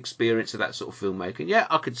of experience of that sort of filmmaking, yeah,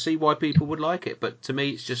 I could see why people would like it. But to me,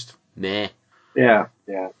 it's just meh. Yeah.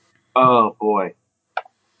 Yeah. Oh boy.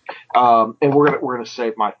 And we're gonna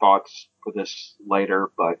save my thoughts for this later,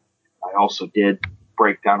 but I also did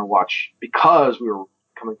break down and watch because we were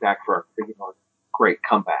coming back for our great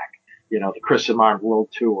comeback. You know, the Chris and Mine World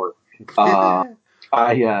Tour. Uh,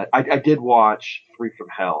 I did watch Three from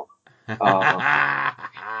Hell, uh,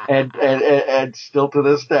 and still to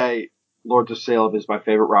this day, Lords of Salem is my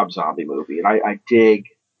favorite Rob Zombie movie, and I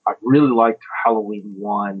really liked Halloween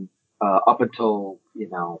 1 up until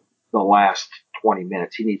the last 20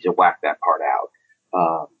 minutes. He needs to whack that part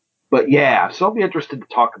out. But yeah, so I'll be interested to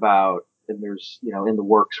talk about. And there's in the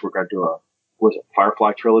works we're going to do was it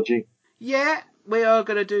Firefly trilogy? Yeah, we are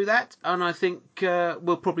going to do that, and I think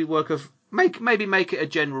we'll probably maybe make it a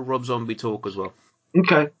general Rob Zombie talk as well,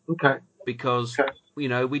 Okay, okay, because okay.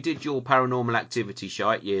 we did your Paranormal Activity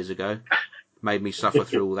shite years ago, made me suffer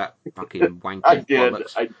through all that fucking wanky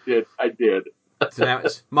bollocks. I did. So now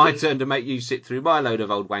it's my turn to make you sit through my load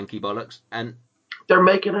of old wanky bollocks. And They're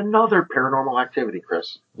making another Paranormal Activity,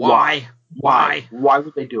 Chris. Why? why? Why? Why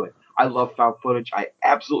would they do it? I love found footage. I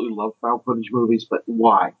absolutely love found footage movies, but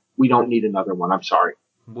why? We don't need another one. I'm sorry.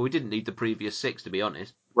 Well, we didn't need the previous 6, to be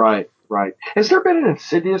honest. Right, right. Has there been an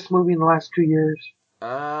Insidious movie in the last 2 years?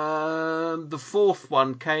 The fourth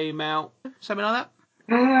one came out, something like that.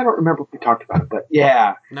 I don't remember if we talked about it, but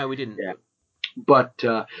yeah, No, we didn't. yeah. But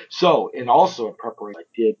and also in preparation, I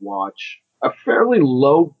did watch a fairly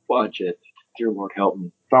low budget, dear Lord help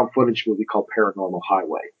me, found footage movie called Paranormal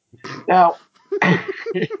Highway. Now,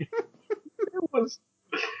 it was,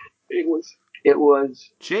 it was, it was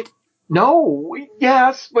Shit. no,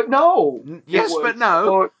 yes, but no. It Yes, but was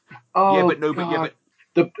no. Yeah, oh but no, but yeah, God,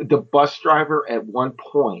 but. the bus driver at one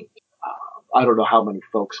point. I don't know how many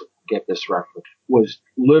folks get this reference. Was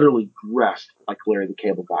literally dressed like Larry the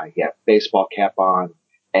Cable Guy. He had a baseball cap on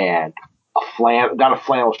and not a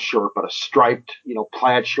flannel shirt, but a striped,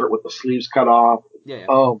 plaid shirt with the sleeves cut off. Yeah.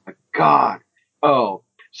 Oh my God. Oh,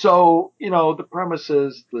 so, the premise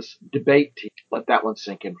is this debate team. Let that one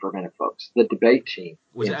sink in for a minute, folks. The debate team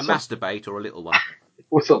Was it a masturbate or a little one?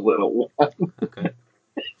 was a little one. Okay.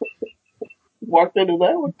 Walked into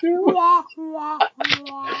that one too.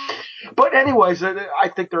 But anyways, I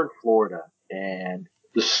think they're in Florida, and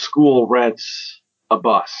the school rents a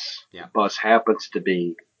bus. Yeah. The bus happens to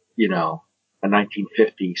be, a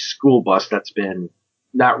 1950 school bus that's been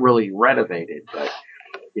not really renovated, but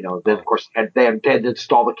then of course they had to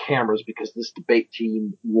install the cameras because this debate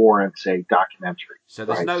team warrants a documentary. So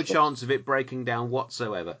there's Right? no So, chance of it breaking down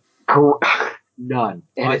whatsoever. none.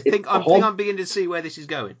 And I think I'm beginning to see where this is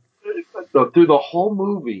going. So through the whole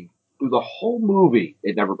movie,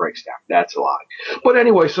 it never breaks down. That's a lie. But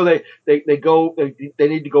anyway, so they go, they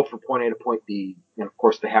need to go from point A to point B. And of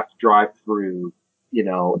course they have to drive through,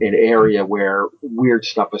 an area where weird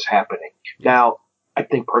stuff is happening. Now, I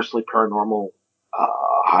think personally Paranormal,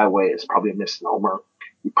 Highway is probably a misnomer.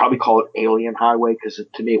 You probably call it Alien Highway because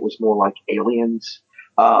to me it was more like Aliens.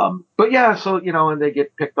 But yeah, so, and they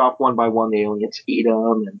get picked off one by one. The aliens eat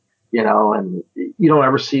them and, and you don't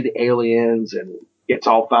ever see the aliens and it's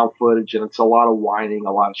all found footage and it's a lot of whining,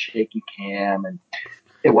 a lot of shaky cam and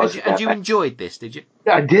it wasn't And that you bad. enjoyed this, did you?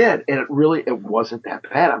 I did. And it wasn't that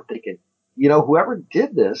bad. I'm thinking, whoever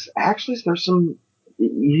did this, actually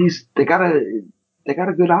they got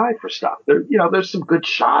a good eye for stuff. There's some good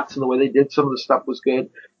shots and the way they did some of the stuff was good.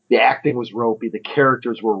 The acting was ropey. The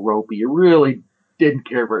characters were ropey. You really didn't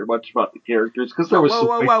care very much about the characters because there Whoa, was whoa, some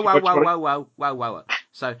whoa, way whoa, too whoa, much whoa, money. whoa, whoa, whoa, whoa.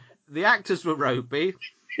 So the actors were ropey,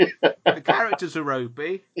 the characters were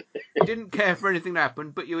ropey. You didn't care for anything that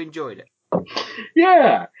happened, but you enjoyed it.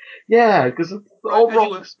 Yeah, because the Right,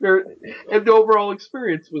 as you overall were.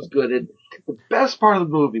 experience was good. And the best part of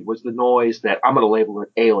the movie was the noise that I'm going to label it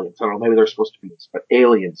aliens. I don't know, maybe they're supposed to be this, but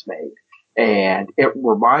aliens made, and it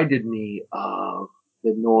reminded me of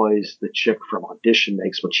the noise the chick from Audition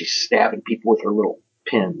makes when she's stabbing people with her little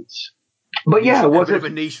pins. But yeah, it A bit wasn't. of a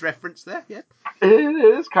niche reference there, yeah.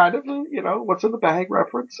 It is kind of a, what's in the bag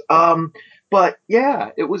reference. But yeah,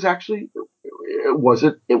 it was actually, it was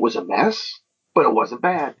a mess, but it wasn't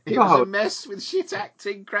bad. You It know was how a mess with shit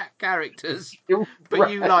acting, crap characters, but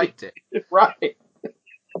you right, liked it. right.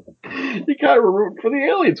 You kind of were rooting for the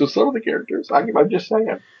aliens with some of the characters. I'm just saying.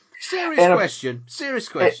 Serious And of, question. Serious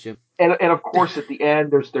question. and of course, at the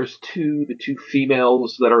end, there's the two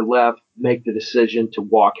females that are left make the decision to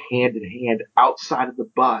walk hand in hand outside of the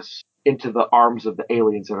bus into the arms of the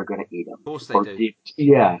aliens that are going to eat them. Of course they Or do.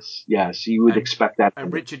 yes, you would And expect that.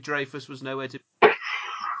 and Richard Dreyfuss was nowhere to.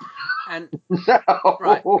 And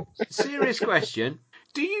right, No, serious question.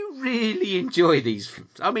 Do you really enjoy these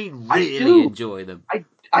films? I mean, I really do. enjoy them.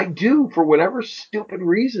 I do. For whatever stupid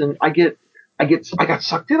reason, I got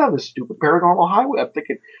sucked in on this stupid Paranormal Highway. I'm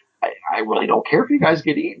thinking, I really don't care if you guys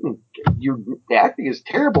get eaten. The acting is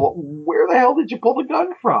terrible. Where the hell did you pull the gun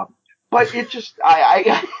from? But it just,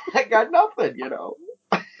 I got nothing,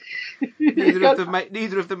 Neither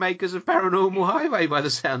of the makers of Paranormal Highway, by the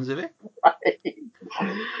sounds of it.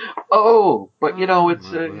 Oh, but Oh it's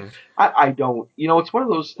my word! I don't. It's one of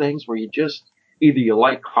those things where you just either you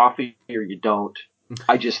like coffee or you don't.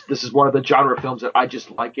 This is one of the genre films that I just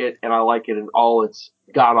like it, and I like it in all its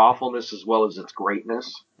god awfulness as well as its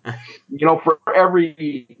greatness. For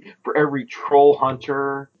every troll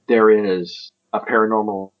hunter, there is a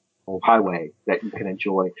Paranormal Highway that you can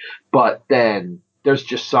enjoy, but then there's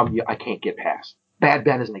just some I can't get past. Bad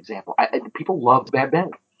Ben is an example. People love Bad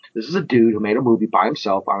Ben. This is a dude who made a movie by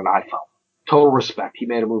himself on an iPhone. Total respect. He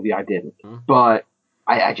made a movie I didn't, but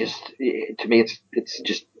I just to me it's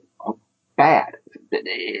just bad.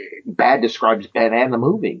 Bad describes Ben and the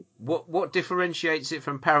movie. What differentiates it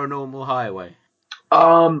from Paranormal Highway?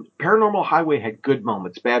 Paranormal Highway had good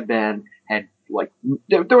moments. Bad Ben had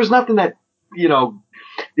there was nothing that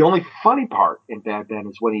the only funny part in Bad Ben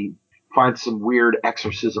is when he finds some weird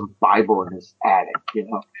exorcism Bible in his attic,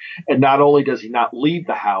 and not only does he not leave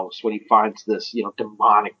the house when he finds this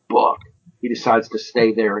demonic book, he decides to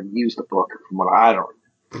stay there and use the book. From what I don't,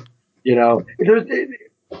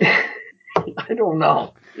 I don't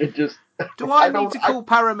know. It just. Do I need to call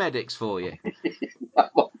paramedics for you?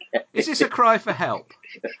 Okay. Is this a cry for help?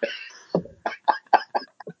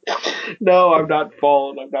 No, I'm not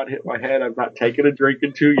falling. I'm not hitting my head. I'm not taking a drink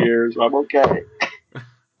in 2 years. I'm okay.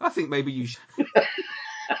 I think maybe you should.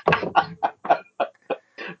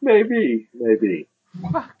 Maybe.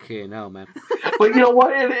 Fucking hell, man. But you know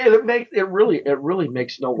what? It really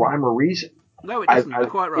makes no rhyme or reason. No, it doesn't. You're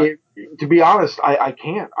quite right. To be honest, I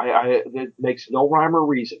can't. It makes no rhyme or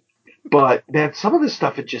reason. But man, some of this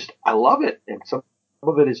stuff, I love it, and some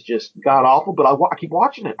of it is just god awful. But I keep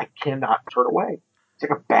watching it. I cannot turn away. It's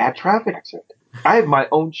like a bad traffic accident. I have my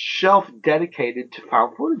own shelf dedicated to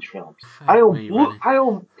found footage films. I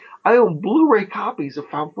own Blu-ray copies of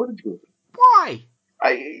found footage movies. Why?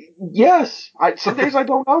 Some days I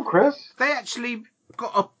don't know, Chris. They actually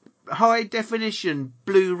got a high definition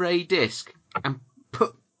Blu-ray disc and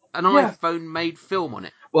put an iPhone-made film on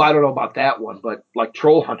it. Well, I don't know about that one, but like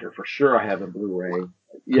Troll Hunter for sure I have in Blu-ray.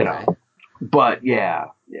 You know, but yeah.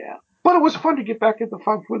 But it was fun to get back into the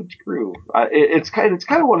found footage groove. It's kind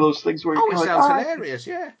of one of those things where it sounds hilarious.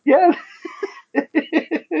 Yeah.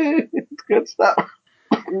 It's good stuff.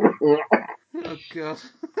 Oh god.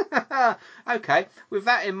 Okay, with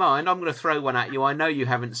that in mind, I'm going to throw one at you. I know you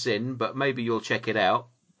haven't seen, but maybe you'll check it out.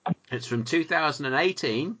 It's from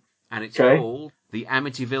 2018, and it's called The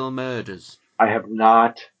Amityville Murders. I have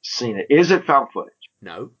not seen it. Is it found footage?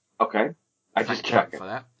 No. Okay. I just checked for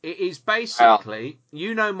that. It is basically,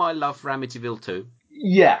 you know my love for Amityville 2.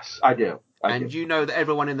 Yes, I do. You know that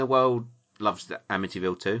everyone in the world loves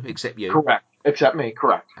Amityville 2, except you. Correct. Except me,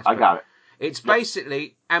 correct. I got it. It's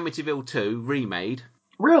basically Amityville 2 remade.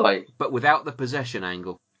 Really? But without the possession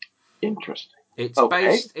angle. Interesting. It's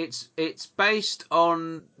based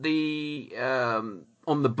on the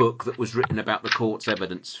book that was written about the court's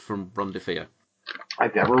evidence from Ron DeFeo.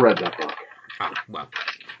 I've never read that book. Oh, well,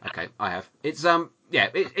 okay, I have. It's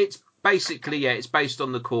it's basically it's based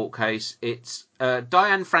on the court case. It's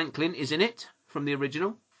Diane Franklin is in it from the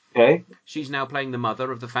original. Okay. She's now playing the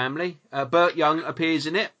mother of the family. Burt Young appears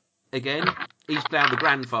in it again. He's now the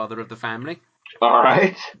grandfather of the family. All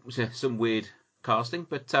right. Some weird casting,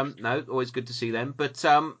 but no, always good to see them. But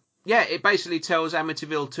it basically tells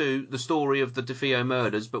Amityville 2 the story of the DeFeo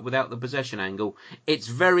murders, but without the possession angle. It's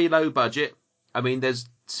very low budget. I mean, there's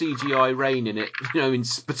CGI rain in it, in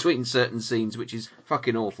between certain scenes, which is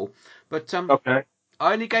fucking awful. But okay.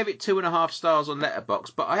 I only gave it 2.5 stars on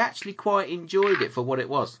Letterboxd, but I actually quite enjoyed it for what it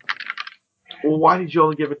was. Well, why did you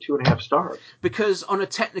only give it 2.5 stars? Because on a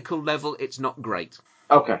technical level, it's not great.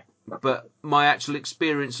 Okay. But my actual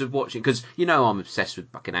experience of watching, because I'm obsessed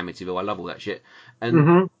with fucking Amityville, I love all that shit,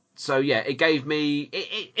 and so it gave me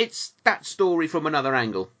it's that story from another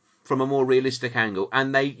angle, from a more realistic angle,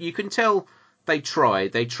 and you can tell they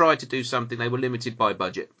tried to do something. They were limited by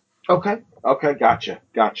budget. Okay, gotcha.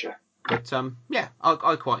 But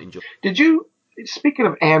I quite enjoyed. Did you? Speaking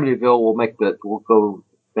of Amityville, we'll go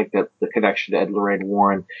make the connection to Ed Lorraine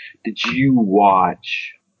Warren. Did you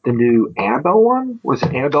watch the new Annabelle one? Was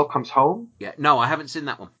it Annabelle Comes Home? Yeah, no, I haven't seen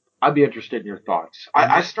that one. I'd be interested in your thoughts.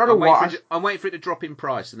 I started watching. I'm waiting for it to drop in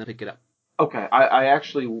price and then pick it up. Okay, I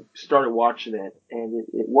actually started watching it, and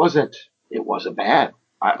it wasn't bad.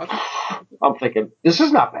 I'm thinking this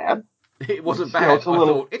is not bad. It wasn't bad. I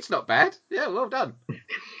thought it's not bad. Yeah, well done.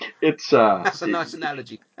 It's that's a nice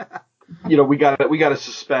analogy. We got to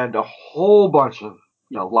suspend a whole bunch of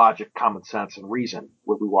logic, common sense, and reason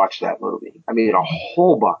when we watch that movie. I mean, a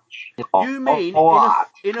whole bunch. You mean a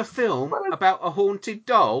lot. In a film about a haunted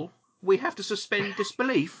doll, we have to suspend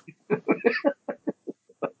disbelief?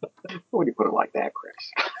 When you put it like that,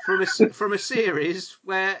 Chris. From a series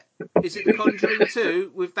where, is it The Conjuring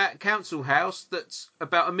 2 with that council house that's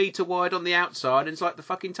about a metre wide on the outside and it's like the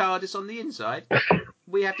fucking TARDIS on the inside?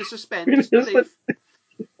 We have to suspend disbelief.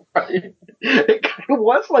 Right. It kind of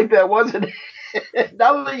was like that, wasn't it?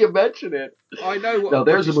 Now that you mention it. I know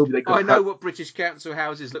what British council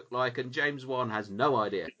houses look like, and James Wan has no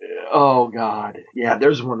idea. Oh, God. Yeah,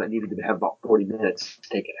 there's one that needed to have about 40 minutes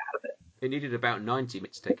taken out of it. It needed about 90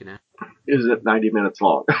 minutes taken out. Is it 90 minutes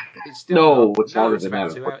long? It's still it's longer than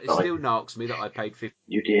that. It still knocks me that I paid 50.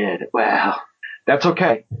 You did. Well, that's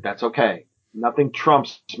okay. Nothing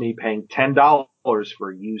trumps me paying $10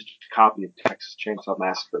 for a used copy of Texas Chainsaw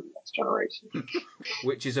Massacre: The Next Generation.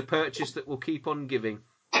 Which is a purchase that will keep on giving.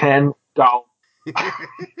 $10. Well,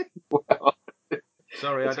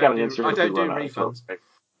 sorry, I don't do refunds.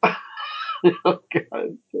 Oh,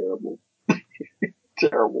 God, terrible.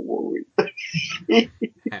 Terrible movie.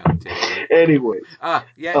 How dare you. Anyway.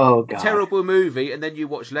 Yeah. Oh, God. Terrible movie, and then you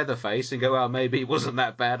watch Leatherface and go, maybe it wasn't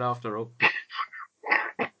that bad after all.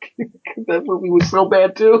 That movie was so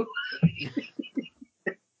bad too.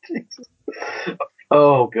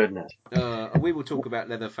 Oh goodness. We will talk about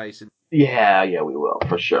Leatherface Yeah, we will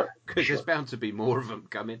for sure. because there's bound to be more of them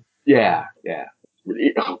coming. Yeah.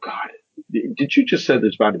 Oh God. Did you just say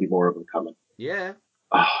there's bound to be more of them coming? Yeah.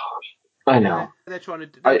 Oh, I know. Yeah, they're trying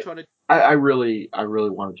to. I really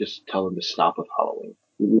want to just tell them to stop with Halloween.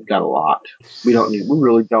 We've got a lot. We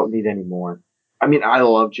really don't need any more. I mean, I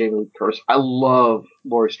love Jamie Lee Curtis. I love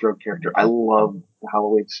Laurie Strode character. I love the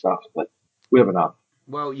Halloween stuff, but we have enough.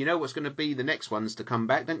 Well, you know what's going to be the next ones to come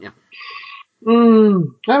back, don't you?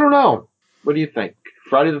 I don't know. What do you think?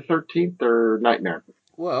 Friday the 13th or Nightmare?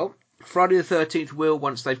 Well, Friday the 13th will,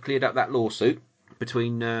 once they've cleared up that lawsuit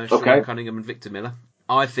between Sean Okay. Cunningham and Victor Miller.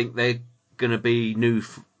 I think they're going to be new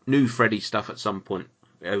Freddy stuff at some point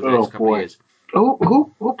over the next couple of years.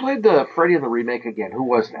 Who played the Freddy in the remake again? Who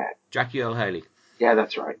was that? Jackie Earle Haley. Yeah,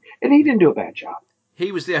 that's right. And he didn't do a bad job.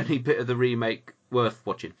 He was the only bit of the remake worth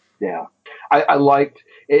watching. Yeah. I liked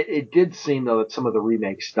it. It did seem though that some of the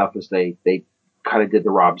remake stuff is they kind of did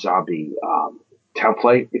the Rob Zombie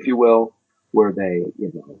template, if you will, where they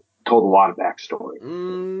told a lot of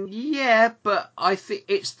backstory. Yeah, but I think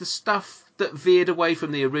it's the stuff that veered away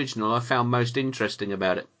from the original I found most interesting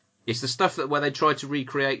about it. It's the stuff that where they tried to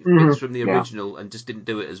recreate bits from the original and just didn't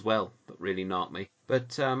do it as well, but really knocked me.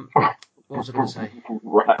 But what was I going to say?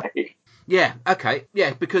 Right. Yeah, okay,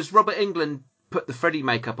 yeah, because Robert Englund put the Freddy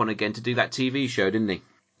makeup on again to do that TV show, didn't he?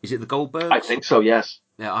 Is it the Goldbergs? I think so. Yes.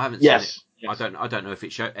 Yeah, I haven't Yes. seen it. Yes. I don't know if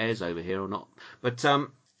it airs over here or not. But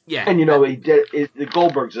yeah. And he did the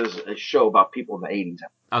Goldbergs is a show about people in the 80s.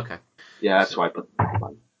 Okay. Yeah, that's why I put the name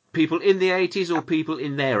on. People in the 80s or people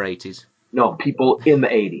in their 80s? No, people in the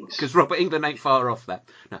 80s. Because Robert Englund ain't far off that.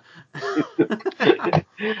 No.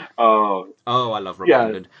 Oh, I love Robert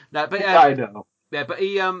Englund. No, but I know. Yeah, but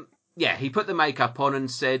he put the makeup on and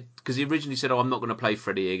said, because he originally said, I'm not going to play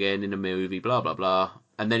Freddy again in a movie, blah blah blah,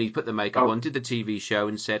 and then he put the makeup on, did the TV show,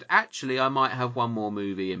 and said, actually, I might have one more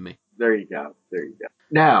movie in me. There you go.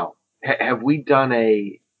 Now, have we done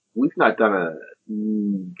we've not done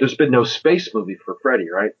there's been no space movie for Freddy,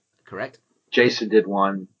 right? Correct. Jason did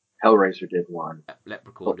one. Hellraiser did one.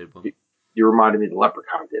 Leprechaun did one. You reminded me the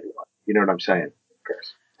Leprechaun did one. You know what I'm saying,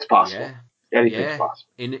 Chris? It's possible. Yeah. Anything's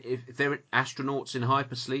possible. If they're astronauts in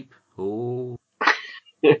hypersleep, oh.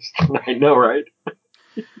 I know, right?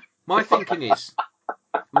 My thinking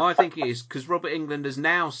is, because Robert Englund has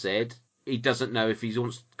now said he doesn't know if he's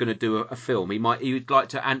going to do a film. He would like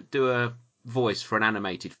to do a voice for an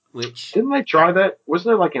animated, which... Didn't they try that? Wasn't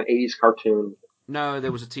there like an 80s cartoon? No,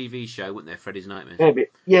 there was a TV show, wasn't there? Freddy's Nightmares. Maybe.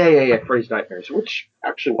 Yeah. Freddy's Nightmares, which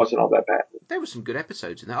actually wasn't all that bad. There were some good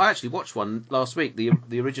episodes in there. I actually watched one last week,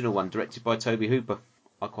 the original one, directed by Toby Hooper.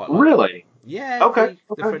 I quite like. Really? Yeah. Okay.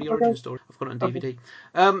 The Freddy origin story. I've got it on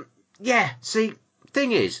DVD. Yeah. See,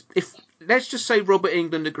 thing is, if let's just say Robert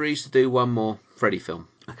Englund agrees to do one more Freddy film,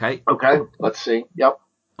 okay? Okay. Let's see. Yep.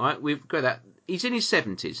 All right, we've got that. He's in his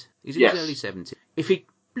 70s. He's in Yes. his early 70s. If he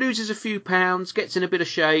loses a few pounds, gets in a bit of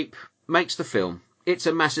shape, makes the film, it's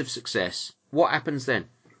a massive success. What happens then?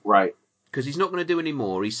 Right. Because he's not going to do any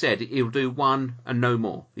more. He said he'll do one and no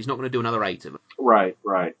more. He's not going to do another 8 of them. Right.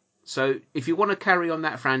 So if you want to carry on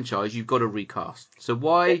that franchise, you've got to recast. So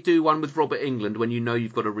why do one with Robert Englund when you know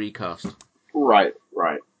you've got to recast? Right.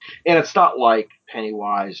 And it's not like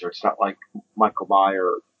Pennywise or it's not like Michael Myers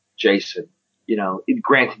or Jason.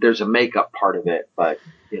 Granted, there's a makeup part of it, but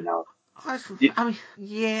I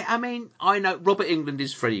know Robert Englund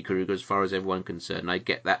is Freddy Krueger as far as everyone's concerned. I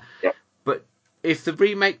get that. Yep. But if the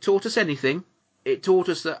remake taught us anything, it taught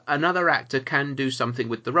us that another actor can do something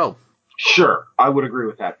with the role. Sure, I would agree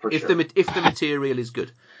with that for sure. If the material is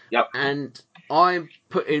good. Yep. And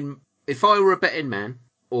if I were a betting man,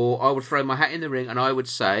 or I would throw my hat in the ring and I would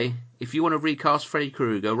say, if you want to recast Freddy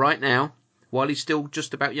Krueger right now, while he's still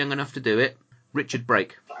just about young enough to do it, Richard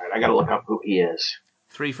Brake. All right, I got to look up who he is.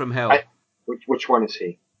 3 from Hell. Which one is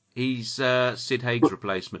he? He's Sid Haig's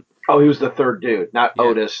replacement. Oh, he was the third dude, not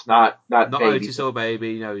Otis, not Baby. Otis or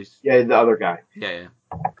Baby. No, he's the other guy. Yeah.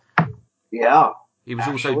 Yeah. He was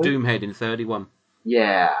also Doomhead in 31.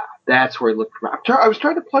 Yeah, that's where he looked. I was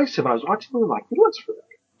trying to place him, and I was watching him like, he looks for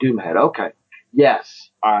Doomhead. Okay. Yes,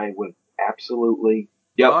 I would absolutely.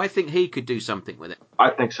 Yep. I think he could do something with it.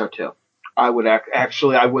 I think so too. I would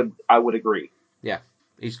actually. I would agree. Yeah,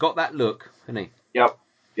 he's got that look, hasn't he? Yep.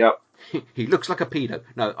 He looks like a pedo.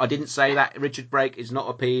 No, I didn't say that. Richard Brake is not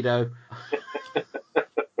a pedo.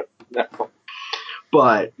 No.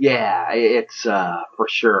 But yeah, it's for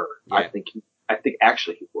sure. Yeah. I think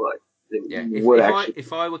actually he would. Yeah.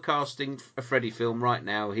 If I were casting a Freddy film right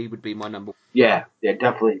now, he would be my number. Yeah,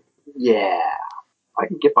 definitely. Yeah, I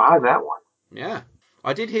can get behind that one. Yeah.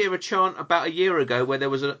 I did hear a chant about a year ago where there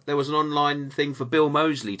was an online thing for Bill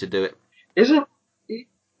Moseley to do it. Isn't?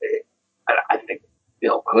 I think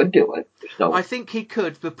Bill could do it. I think he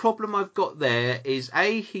could. The problem I've got there is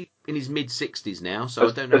he's in his mid-60s now, so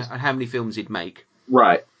I don't know as- how many films he'd make.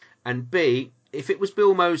 right. And B, if it was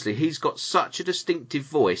Bill Moseley, he's got such a distinctive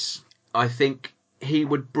voice. I think he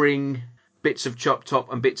would bring bits of Chop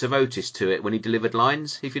Top and bits of Otis to it when he delivered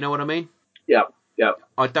lines, if you know what I mean. Yep. Yep.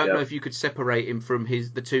 I don't Yep. know if you could separate him from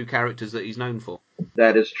the two characters that he's known for.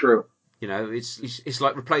 That is true. You know, it's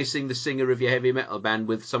like replacing the singer of your heavy metal band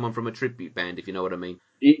with someone from a tribute band, if you know what I mean.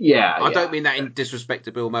 Yeah. I don't mean that in disrespect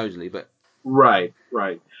to Bill Moseley, but Right.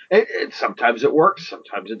 Right. Sometimes it works,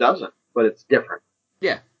 sometimes it doesn't, but it's different.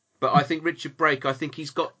 yeah. But I think Richard Brake, I think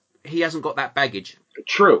he hasn't got that baggage.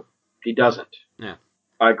 True. He doesn't. Yeah.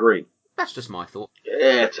 I agree. That's just my thought.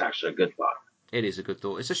 It's actually a good thought. It is a good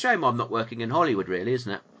thought. It's a shame I'm not working in Hollywood, really,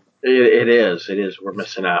 isn't it? It is. It is. We're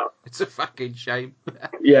missing out. It's a fucking shame.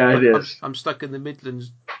 Yeah, it is. I'm stuck in the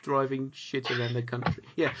Midlands driving shit around the country.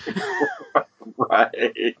 Yeah.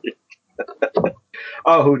 Right.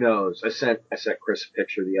 Oh, who knows? I sent Chris a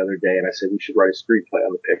picture the other day, and I said we should write a screenplay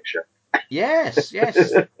on the picture. Yes.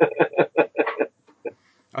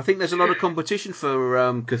 I think there's a lot of competition for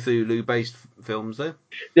Cthulhu-based films, though.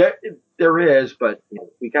 There is, but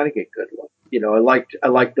we got to get good ones. I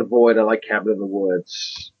like The Void. I like Cabin in the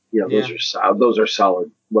Woods. Those are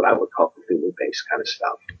solid. What I would call Cthulhu-based kind of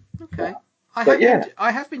stuff. Okay.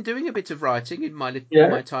 I have been doing a bit of writing in my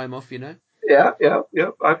time off. Yeah.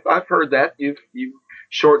 I've heard that you've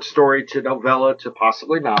short story to novella to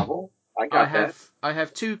possibly novel. I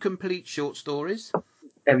have 2 complete short stories.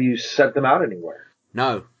 Have you sent them out anywhere?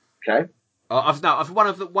 No. Okay.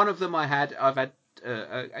 One of them I've had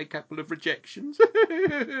a couple of rejections.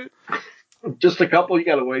 Just a couple. You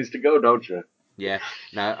got a ways to go, don't you? Yeah.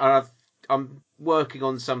 No. I'm working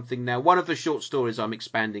on something now. One of the short stories I'm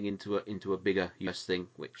expanding into a bigger US thing,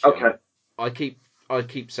 which okay. I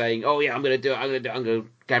keep saying, oh yeah, I'm going to do it. I'm going to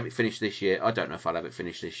have it finished this year. I don't know if I'll have it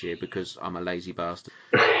finished this year because I'm a lazy bastard.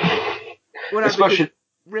 Well, especially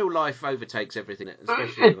real life overtakes everything,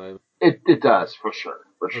 especially at the moment. It does for sure.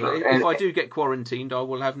 If I do get quarantined, I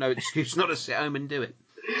will have no excuse not to sit home and do it.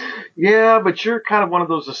 Yeah, but you're kind of one of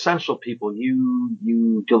those essential people.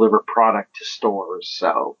 You deliver product to stores,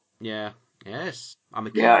 so. Yeah. Yes. I'm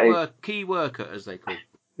a key worker, as they call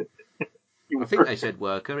it. I think they said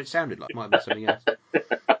worker. It sounded like it might be something else.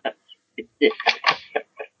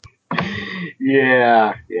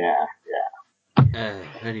 Yeah.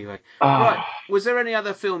 Anyway. Right. Was there any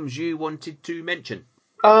other films you wanted to mention?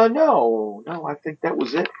 No. I think that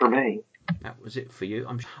was it for me. That was it for you.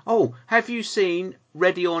 Have you seen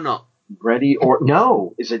Ready or Not? Ready or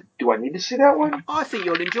no? Do I need to see that one? I think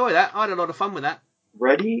you'll enjoy that. I had a lot of fun with that.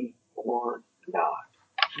 Ready or Not?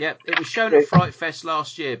 Yeah, it was shown at Fright Fest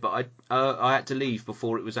last year, but I had to leave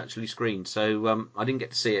before it was actually screened, so I didn't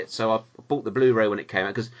get to see it. So I bought the Blu-ray when it came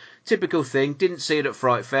out, because typical thing, didn't see it at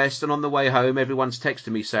Fright Fest, and on the way home, everyone's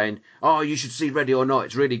texting me saying, "Oh, you should see Ready or Not.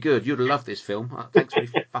 It's really good. You'd love this film." Thanks very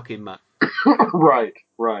fucking much. Right.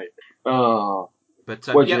 Oh. But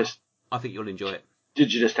I think you'll enjoy it.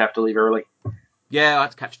 Did you just have to leave early? Yeah, I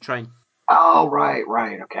had to catch a train. Oh, right.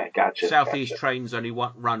 Okay, gotcha. Southeast trains only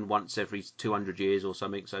run once every 200 years or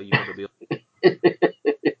something, so you've got to be.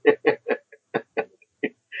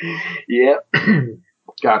 Yeah.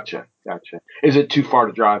 Gotcha. Is it too far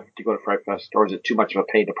to drive to go to Fright Fest, or is it too much of a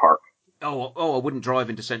pain to park? Oh, I wouldn't drive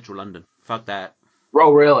into central London. Fuck that.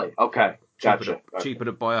 Oh, really? Okay. Gotcha. Cheaper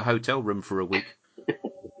to buy a hotel room for a week.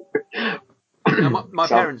 Now,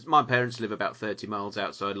 my parents live about 30 miles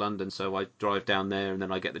outside London, so I drive down there and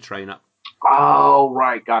then I get the train up. Oh,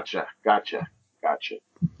 right. Gotcha.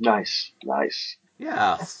 Nice.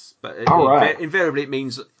 Yeah, but invariably it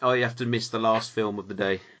means I have to miss the last film of the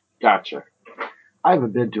day. Gotcha. I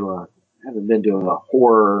haven't been to a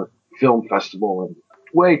horror film festival in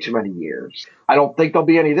way too many years. I don't think there'll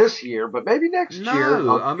be any this year, but maybe next year.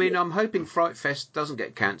 No, I mean, I'm hoping Fright Fest doesn't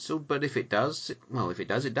get cancelled, but if it does,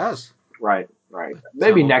 it does. Right.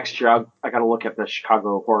 Maybe next year I got to look at the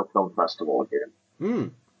Chicago Horror Film Festival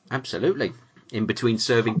again. Absolutely. In between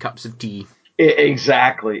serving cups of tea.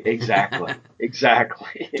 Exactly. Did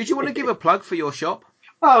you want to give a plug for your shop?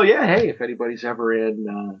 Oh yeah. Hey, if anybody's ever in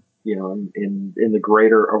the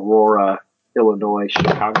greater Aurora, Illinois,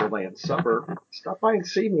 Chicagoland suburb, stop by and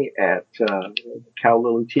see me at Cal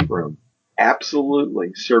Lily Tea Room.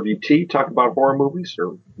 Absolutely. Serve you tea, talk about horror movies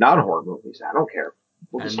or not horror movies. I don't care.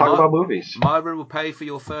 We'll just talk about movies. Myra will pay for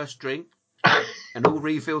your first drink, and all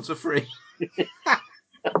refills are free.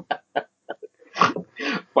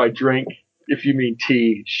 By drink, If you mean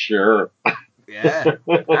tea, sure. Yeah,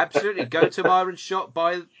 absolutely. Go to Myron's shop,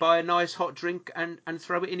 buy a nice hot drink, and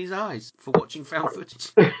throw it in his eyes for watching found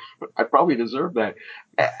footage. I probably deserve that.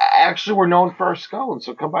 Actually, we're known for our scones,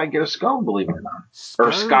 so come by and get a scone, believe it or not.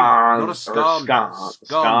 Or Scone, not a scone. Or scone. scone. Scone.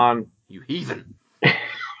 Scone. You heathen.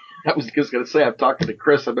 I was just going to say, I'm talking to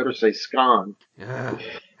Chris. I better say scone.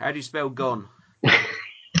 How do you spell gone? Gone.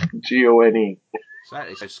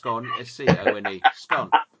 Exactly. So scone, scone.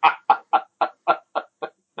 Scone.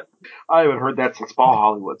 I haven't heard that since Paul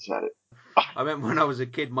Hollywood said it. I remember when I was a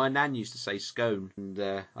kid, my nan used to say scone, and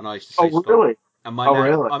I used to say Oh, scone. really? And my Oh, nan,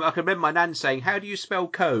 really? I can remember my nan saying, "How do you spell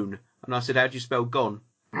cone?" And I said, "How do you spell gone?"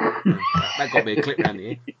 That got me a clip round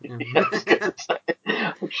the ear.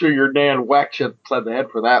 I'm sure your nan whacked you upside the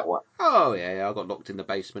head for that one. Oh yeah, I got locked in the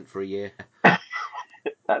basement for a year.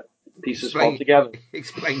 That pieces fall together.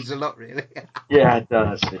 Explains a lot, really. Yeah, it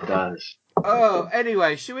does. It does. Oh,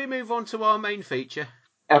 anyway, should we move on to our main feature?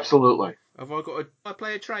 Absolutely. Have I got I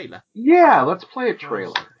play a trailer? Yeah, let's play a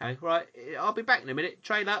trailer. Okay, right. I'll be back in a minute.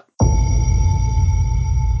 Trailer.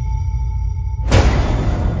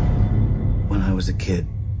 When I was a kid,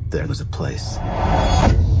 there was a place. A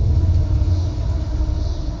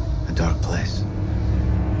dark place.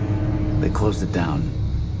 They closed it down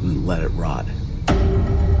and let it rot.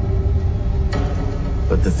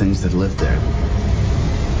 But the things that lived there...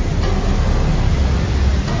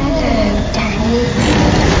 Hello, Danny.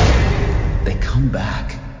 they come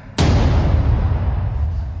back.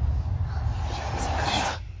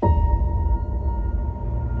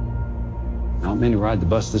 Not many ride the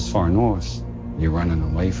bus this far north. You're running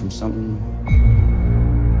away from something?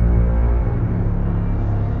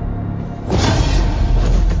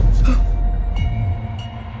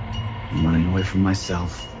 I'm running away from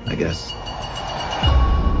myself, I guess.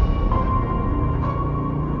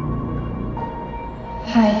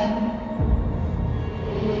 Hi.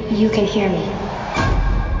 You can hear me.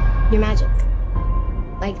 You're magic.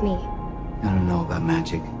 Like me. I don't know about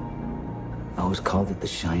magic. I always called it the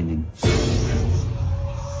Shining.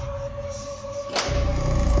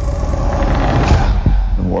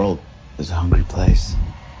 The world is a hungry place.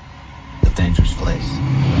 A dangerous place.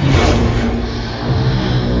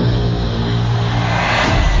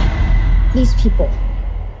 These people,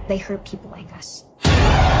 they hurt people like us.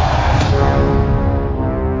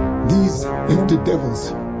 These empty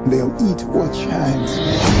devils, they'll eat what shines.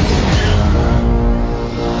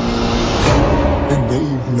 And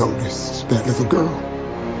they've noticed that little girl.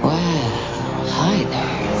 Well, hi there.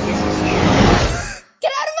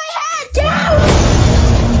 Get out of my head! Get out!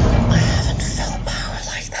 I haven't felt power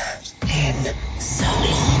like that in so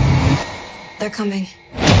long. They're coming.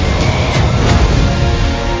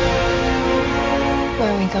 Where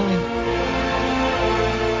are we going?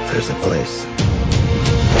 There's a place.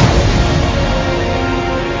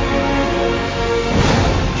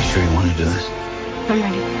 You sure you want to do this? I'm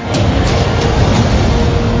ready.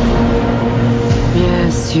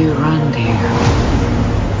 Yes, you run, dear.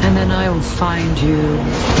 And then I will find you.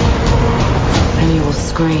 And you will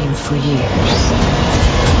scream for years.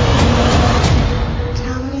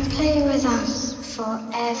 Come and play with us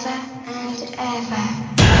forever and ever.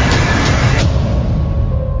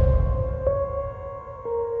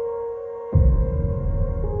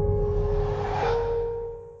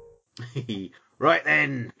 Right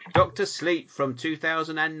then, Doctor Sleep from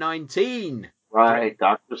 2019. Right,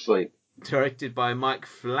 Dr. Sleep. Directed by Mike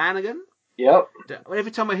Flanagan. Yep.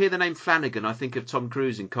 Every time I hear the name Flanagan, I think of Tom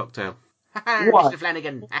Cruise in Cocktail. What? Mr.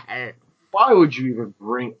 Flanagan. Why would you even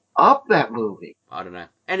bring up that movie? I don't know.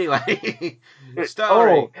 Anyway,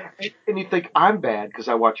 starring. Oh, and you think I'm bad because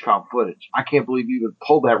I watch found footage. I can't believe you even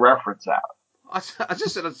pulled that reference out. I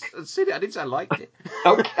just said I'd seen it. I didn't say I liked it.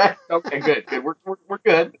 Okay, good. We're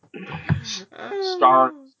good.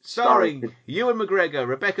 Starring Ewan McGregor,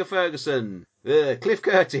 Rebecca Ferguson, Cliff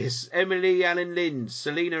Curtis, Emily Allen Lind,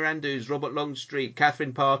 Selena Andrews, Robert Longstreet,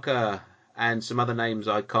 Catherine Parker, and some other names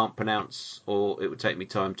I can't pronounce, or it would take me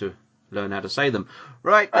time to learn how to say them.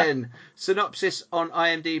 Right then, synopsis on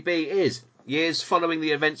IMDb is: years following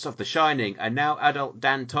the events of The Shining, a now adult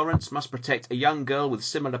Dan Torrance must protect a young girl with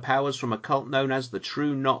similar powers from a cult known as the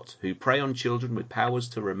True Knot, who prey on children with powers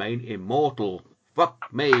to remain immortal.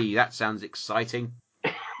 Fuck me, that sounds exciting.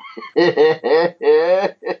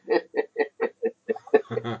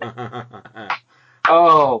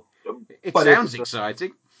 Oh, It but sounds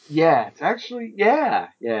exciting. Yeah, it's actually yeah.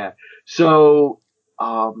 So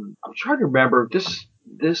I'm trying to remember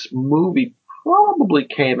this movie probably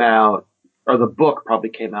came out, or the book probably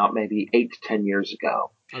came out maybe 8 to 10 years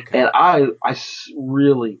ago. Okay. And I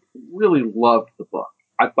really loved the book.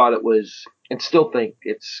 I thought it was and still think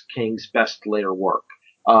it's King's best later work.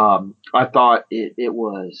 I thought it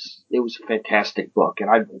was a fantastic book, and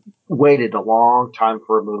I waited a long time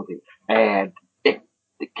for a movie, and it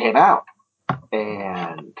came out,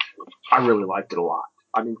 and I really liked it a lot.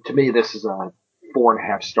 I mean, to me, this is a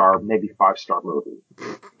 4.5 star, maybe 5 star movie.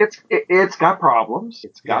 It's got problems.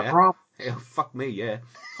 It's got Yeah. problems. Oh, fuck me, yeah.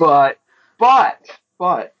 But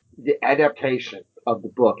the adaptation of the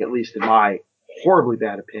book, at least in my horribly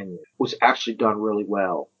bad opinion, was actually done really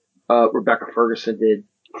well. Rebecca Ferguson did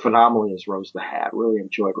phenomenally as Rose the Hat. Really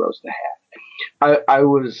enjoyed Rose the Hat. I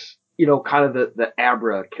was, kind of the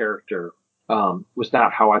Abra character, was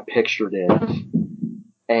not how I pictured it.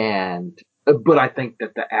 But I think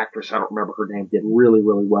that the actress, I don't remember her name, did really,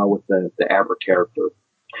 really well with the Abra character.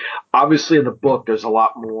 Obviously in the book, there's a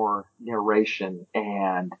lot more narration,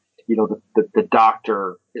 and, the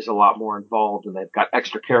doctor is a lot more involved, and they've got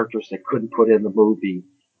extra characters they couldn't put in the movie.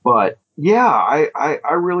 But yeah,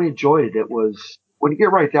 I really enjoyed it. It was, when you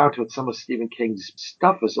get right down to it, some of Stephen King's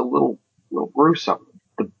stuff is a little gruesome.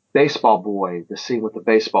 The baseball boy, the scene with the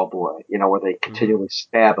baseball boy, where they continually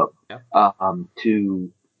stab him, to,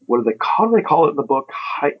 what do they call it in the book?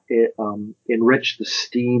 Enrich the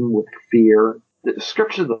steam with fear. The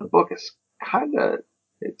description of the book is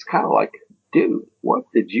it's kind of like, dude, what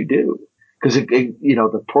did you do? Because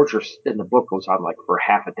the torture in the book goes on like for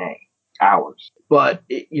half a day, hours. But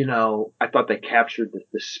I thought they captured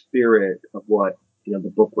the spirit of what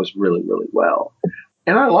the book was really, really well.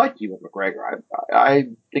 And I like Ewan McGregor. I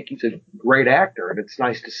think he's a great actor, and it's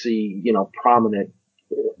nice to see prominent,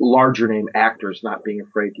 larger name actors not being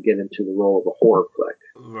afraid to get into the role of a horror flick.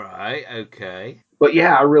 Right. Okay. But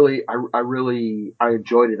yeah, I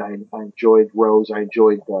enjoyed it. I enjoyed Rose. I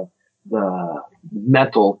enjoyed the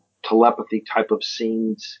mental telepathy type of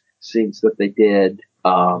scenes that they did.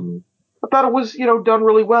 I thought it was, done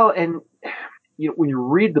really well. And, when you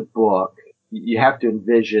read the book, you have to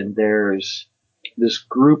envision there's this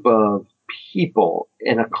group of people,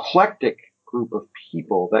 an eclectic group of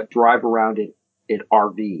people that drive around in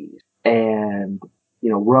RVs. And,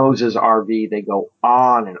 Rose's RV, they go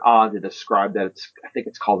on and on to describe that I think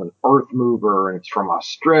it's called an earth mover, and it's from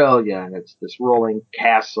Australia, and it's this rolling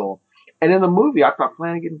castle. And in the movie, I thought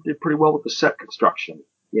Flanagan did pretty well with the set construction,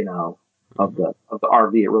 of the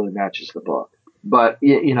RV. It really matches the book. But,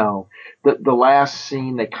 the last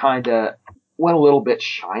scene, they kind of went a little bit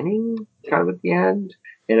Shining kind of at the end.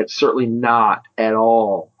 And it's certainly not at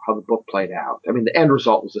all how the book played out. I mean, the end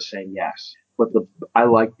result was the same, yes. But I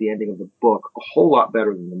liked the ending of the book a whole lot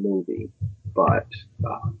better than the movie. But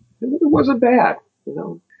it wasn't bad.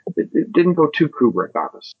 It didn't go too Kubrick on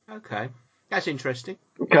us. Okay. That's interesting.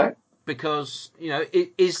 Okay. Because,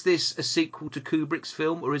 is this a sequel to Kubrick's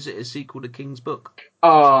film, or is it a sequel to King's book?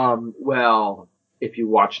 Well, if you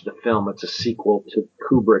watch the film, it's a sequel to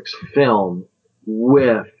Kubrick's film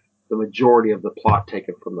with the majority of the plot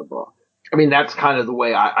taken from the book. I mean, that's kind of the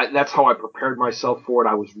way that's how I prepared myself for it.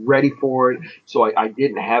 I was ready for it. So I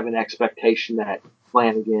didn't have an expectation that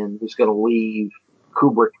Flanagan was going to leave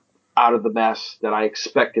Kubrick out of the mess, that I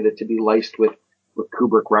expected it to be laced with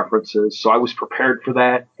Kubrick references. So I was prepared for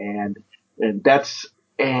that. And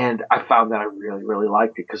I found that I really, really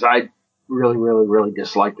liked it, because I really, really, really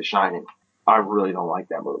dislike The Shining. I really don't like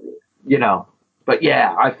that movie, but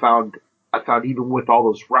yeah, I found even with all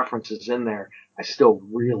those references in there, I still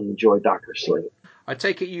really enjoyed Dr. Sleep. I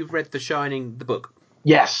take it you've read The Shining, the book?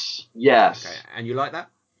 Yes. Okay, and you like that?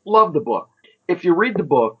 Love the book. If you read the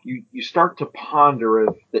book, you start to ponder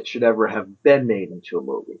if it should ever have been made into a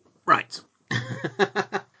movie. Right.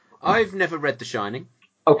 I've never read The Shining.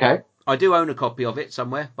 Okay. I do own a copy of it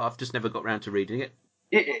somewhere, but I've just never got around to reading it.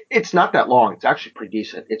 It's not that long. It's actually pretty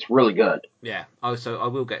decent. It's really good. Yeah. So I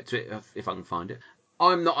will get to it if I can find it.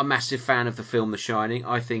 I'm not a massive fan of the film The Shining.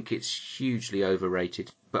 I think it's hugely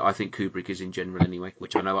overrated. But I think Kubrick is in general anyway,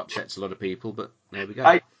 which I know upsets a lot of people, but there we go.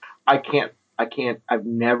 I can't. I've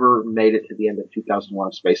never made it to the end of 2001: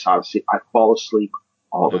 A Space Odyssey. I fall asleep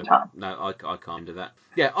all the time. No, I can't do that.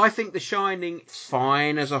 Yeah, I think The Shining is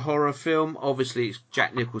fine as a horror film. Obviously,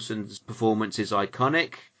 Jack Nicholson's performance is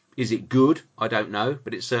iconic. Is it good? I don't know,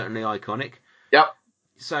 but it's certainly iconic. Yep.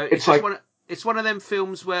 So it's like it's one of them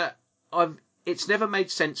films where it's never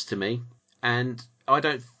made sense to me, and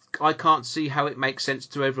I can't see how it makes sense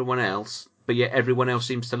to everyone else, but yet everyone else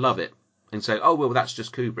seems to love it and say, "Oh well, that's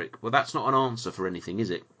just Kubrick." Well, that's not an answer for anything, is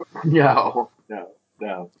it? No.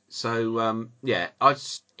 So yeah,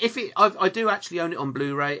 I do actually own it on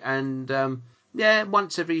Blu-ray, and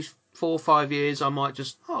once every 4 or 5 years I might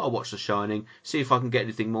just I'll watch The Shining, see if I can get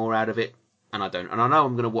anything more out of it, and I don't. And I know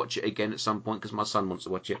I'm going to watch it again at some point because my son wants to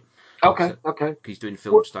watch it. Okay, So okay. he's doing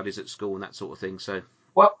film studies at school and that sort of thing. So,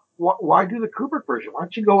 Well, why do the Kubrick version? Why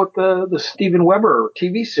don't you go with the Steven Weber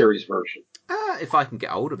TV series version? if I can get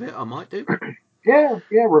hold of it, I might do. Yeah,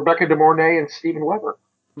 Rebecca De Mornay and Steven Weber.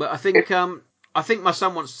 But I think my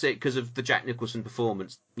son wants to see it because of the Jack Nicholson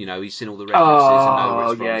performance. You know, he's seen all the references and know where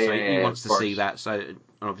Oh, it's from, so he of wants to see course. that. So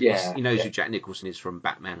Yeah, he knows yeah. who Jack Nicholson is from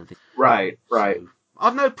Batman and things. Right. So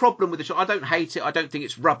I've no problem with the show. I don't hate it. I don't think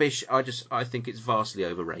it's rubbish. I think it's vastly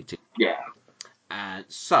overrated. Yeah. And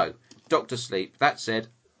so, Doctor Sleep. That said,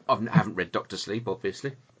 I haven't read Doctor Sleep,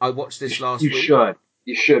 obviously. I watched this last week.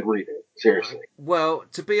 You should read it. Seriously. Well,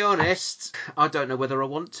 to be honest, I don't know whether I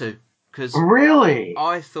want to. Because Really?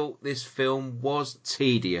 I thought this film was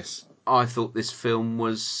tedious. I thought this film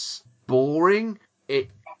was boring.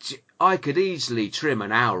 I could easily trim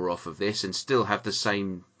an hour off of this and still have the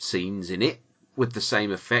same scenes in it with the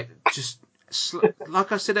same effect. Just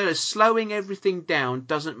like I said earlier, slowing everything down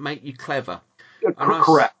doesn't make you clever.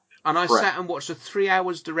 Correct. I sat and watched a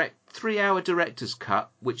 3-hour director's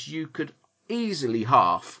cut, which you could easily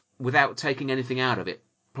half without taking anything out of it,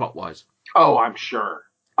 plot wise. Oh, I'm sure.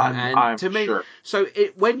 I'm To me, sure. so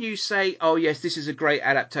when you say, "Oh yes, this is a great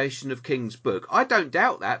adaptation of King's book," I don't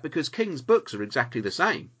doubt that because King's books are exactly the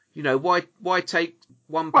same. You know, why take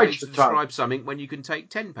one page to describe something when you can take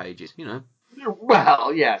 10 pages? You know.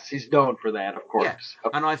 Well, yes, he's known for that, of course. Yeah,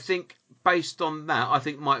 and I think based on that, I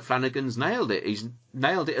think Mike Flanagan's nailed it. He's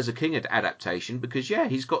nailed it as a King adaptation because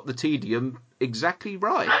he's got the tedium exactly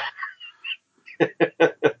right.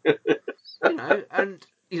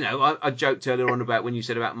 I joked earlier on about when you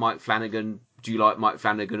said about Mike Flanagan. Do you like Mike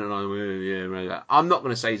Flanagan? And yeah. I'm not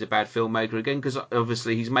going to say he's a bad filmmaker again because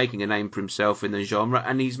obviously he's making a name for himself in the genre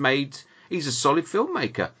and he's a solid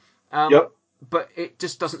filmmaker. Yep. But it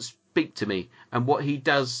just doesn't speak to me, and what he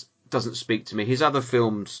does doesn't speak to me. His other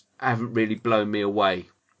films haven't really blown me away.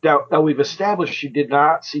 Now we've established you did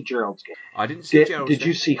not see Gerald's Game. I didn't see Gerald's Game. Did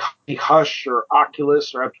you see Hush or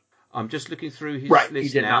Oculus or? I'm just looking through his list now. He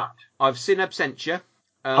did not. I've seen Absentia.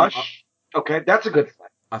 Hush. Okay, that's a good thing.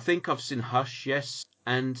 I think I've seen Hush, yes,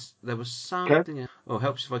 and there was something else. Oh,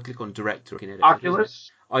 helps if I click on director.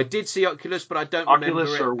 Oculus. I did see Oculus, but I don't remember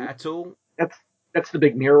it at all. That's the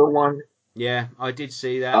big mirror one. Yeah, I did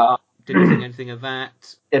see that. Didn't think anything of that.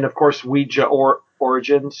 And of course, Ouija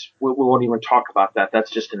Origins. We won't even talk about that. That's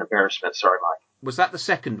just an embarrassment. Sorry, Mike. Was that the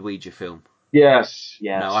second Ouija film? Yes.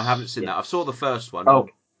 No, I haven't seen that. I saw the first one. Oh.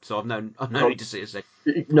 So I've no need to see a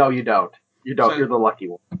second. No, you don't. You don't. So, you're the lucky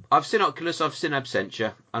one. I've seen Oculus. I've seen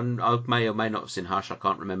Absentia, and I may or may not have seen Hush. I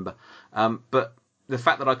can't remember. But the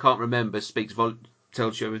fact that I can't remember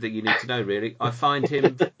tells you everything you need to know. Really, I find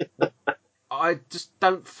him. I just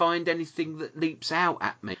don't find anything that leaps out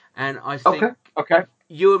at me, and I think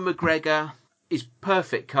Ewan McGregor is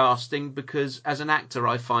perfect casting because as an actor,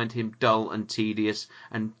 I find him dull and tedious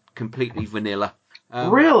and completely vanilla.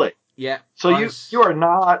 Really? Yeah. So you are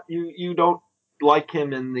not you don't like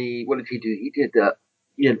him in the what did he do? He did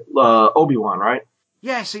Obi-Wan, right?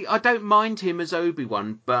 Yeah. See, I don't mind him as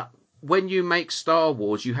Obi-Wan, but when you make Star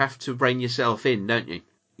Wars, you have to rein yourself in, don't you?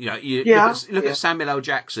 You know, look at Samuel L.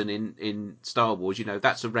 Jackson in Star Wars. You know,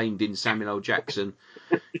 that's a reined-in Samuel L. Jackson.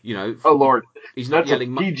 You know, oh Lord, he's not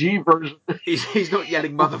yelling a PG version. He's not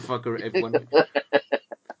yelling motherfucker at everyone,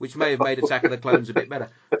 which may have made Attack of the Clones a bit better.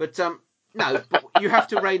 But no, but you have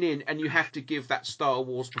to rein in and you have to give that Star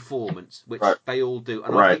Wars performance, which they all do.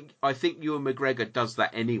 And I think Ewan McGregor does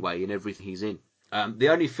that anyway in everything he's in. The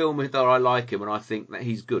only film that I like him and I think that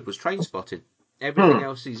he's good was Trainspotting. Everything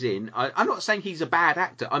else he's in, I'm not saying he's a bad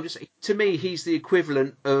actor. I'm just, to me, he's the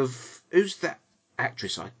equivalent of, who's that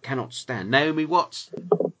actress I cannot stand? Naomi Watts.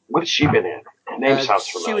 What has she been in? Her name sounds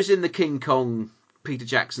familiar. She was in the King Kong, Peter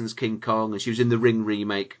Jackson's King Kong, and she was in the Ring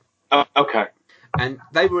remake. Oh, okay. And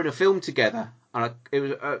they were in a film together. And it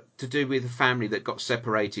was to do with a family that got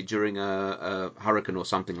separated during a hurricane or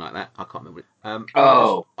something like that. I can't remember.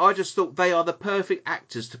 I just thought they are the perfect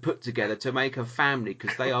actors to put together to make a family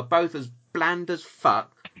because they are both as bland as fuck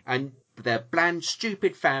and their bland,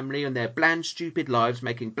 stupid family and their bland, stupid lives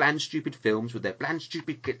making bland, stupid films with their bland,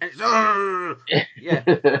 stupid kids. Yeah.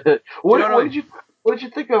 What did you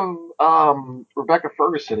think of Rebecca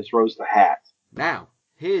Ferguson as Rose the Hat? Now,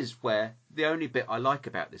 here's where the only bit I like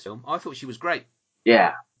about this film, I thought she was great.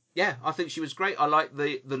 Yeah. Yeah, I think she was great. I like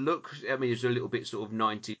the look. I mean, it's a little bit sort of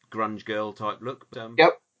 90s grunge girl type look. But,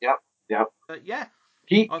 Yep. Yeah.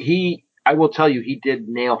 I will tell you, he did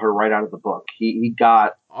nail her right out of the book. He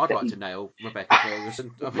got. I'd like to nail Rebecca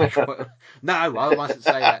Ferguson. No, I mustn't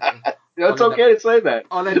say that. It's okay to say that.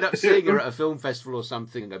 I'll end up seeing her at a film festival or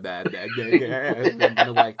something and go, and run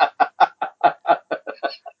away.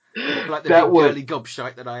 Like the big girly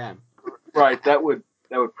gobshite that I am. Right. That would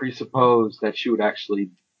presuppose that she would actually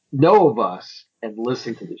know of us and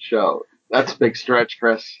listen to the show. That's a big stretch,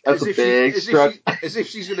 Chris. That's a big stretch. As if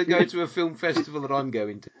she's going to go to a film festival that I'm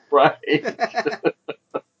going to. Right.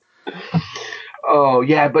 Oh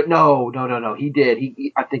yeah, but no. He did.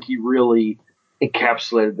 I think he really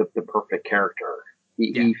encapsulated the perfect character.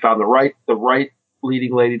 He found the right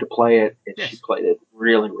leading lady to play it, and she played it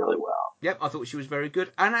really, really well. Yep, I thought she was very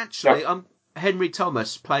good. And actually, Henry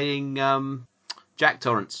Thomas playing Jack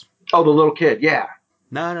Torrance. Oh, the little kid, yeah.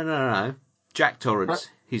 No. Jack Torrance,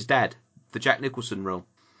 his dad, the Jack Nicholson role.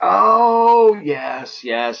 Oh, yes.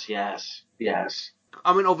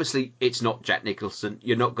 I mean, obviously, it's not Jack Nicholson.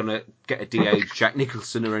 You're not going to get a de-aged Jack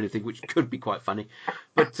Nicholson or anything, which could be quite funny.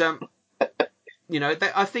 But,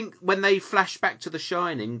 I think when they flash back to The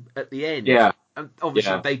Shining at the end,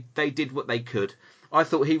 obviously they did what they could. I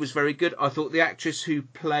thought he was very good. I thought the actress who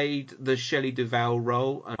played the Shelley Duvall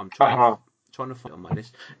role, and I'm trying to find it on my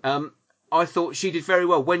list, I thought she did very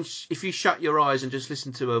well. If you shut your eyes and just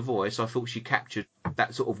listen to her voice, I thought she captured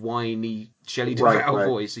that sort of whiny Shelley Duvall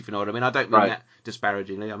voice, if you know what I mean. I don't mean that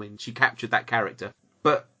disparagingly. I mean, she captured that character.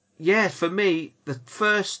 But, yeah, for me, the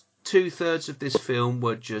first 2/3 of this film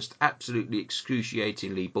were just absolutely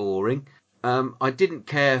excruciatingly boring. I didn't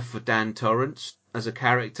care for Dan Torrance as a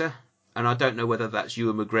character, and I don't know whether that's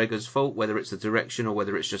Ewan McGregor's fault, whether it's the direction or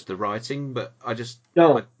whether it's just the writing, but I just...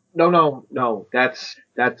 No. That's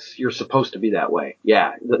you're supposed to be that way.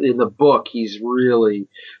 Yeah. In the book, he's really,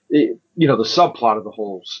 the subplot of the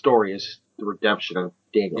whole story is the redemption of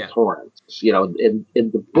Daniel Torrance. In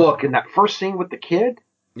the book, in that first scene with the kid,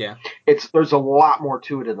 there's a lot more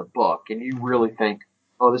to it in the book, and you really think,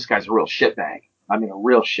 oh, this guy's a real shitbag. I mean, a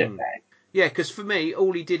real shitbag. Yeah, because for me,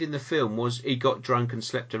 all he did in the film was he got drunk and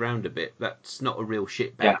slept around a bit. That's not a real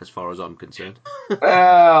shitbag as far as I'm concerned.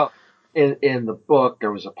 Well, in the book,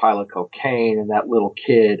 there was a pile of cocaine, and that little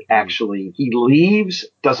kid actually, he leaves,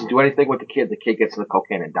 doesn't do anything with the kid. The kid gets in the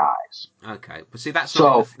cocaine and dies. Okay, but see, that's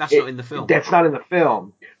not in the film. That's not in the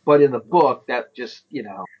film, but in the book, that just,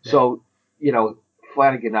 So,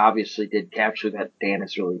 Flanagan obviously did capture that Dan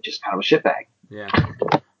is really just kind of a shitbag. Yeah.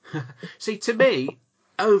 See, to me,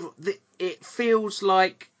 it feels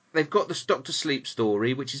like they've got the Dr. Sleep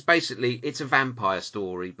story, which is basically, it's a vampire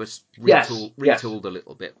story, but retooled a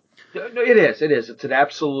little bit. No, it is. It's an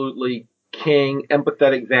absolutely king,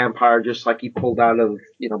 empathetic vampire, just like he pulled out of,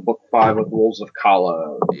 book 5 of Wolves of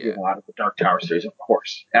Kala, out of the Dark Tower series, of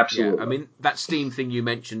course. Absolutely. Yeah, I mean, that steam thing you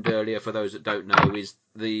mentioned earlier, for those that don't know, is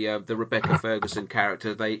the Rebecca Ferguson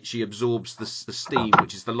character. She absorbs the steam,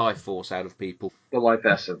 which is the life force, out of people. The life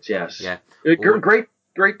essence, yes. Yeah.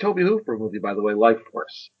 Great Toby Hooper movie, by the way, Life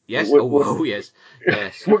Force. Yes.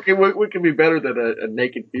 Yes. What can be better than a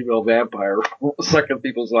naked female vampire sucking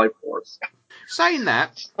people's life force? Saying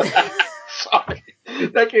that, sorry,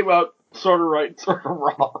 that came out sort of right, sort of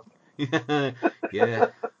wrong. Yeah,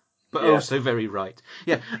 but also very right.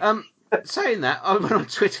 Yeah. Saying that, I went on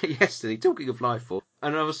Twitter yesterday, talking of Life Force,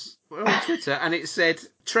 and I was on Twitter, and it said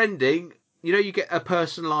trending. You get a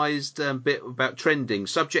personalised bit about trending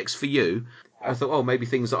subjects for you. I thought, maybe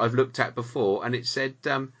things that I've looked at before, and it said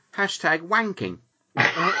hashtag wanking.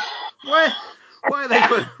 Why are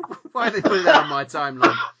they putting that on my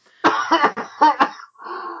timeline?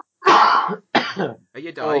 Are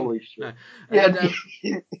you dying? Holy shit.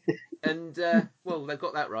 No. And, well, they've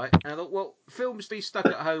got that right. And I thought, well, films to be stuck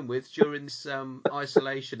at home with during this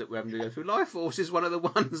isolation that we're having to go through. Life Force is one of the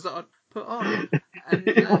ones that I'd put on. And,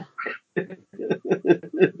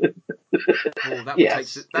 that would take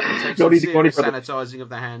some serious sanitising of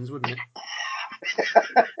the hands, wouldn't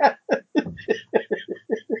it?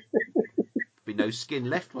 Be no skin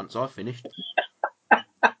left once I finished.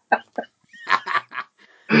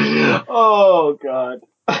 Oh, God.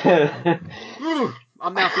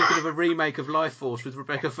 I'm now thinking of a remake of Life Force with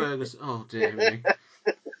Rebecca Ferguson. Oh, dear me.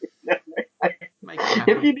 Make it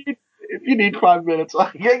happen. If you need 5 minutes,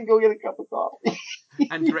 I can go get a cup of coffee.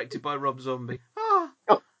 And directed by Rob Zombie. Oh,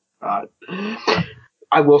 God.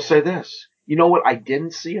 I will say this. You know what I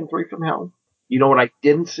didn't see in 3 from Hell? You know what I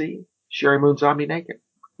didn't see? Sherry Moon Zombie naked.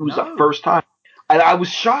 It was the first time. And I was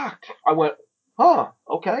shocked. I went,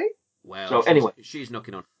 okay. Well, so anyway, she's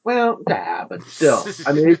knocking on. Well, but still,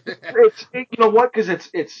 I mean, it's you know what? Because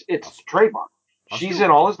it's trademark. She's in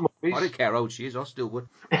all his movies. I don't care how old she is. I still would.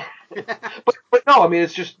 but no, I mean,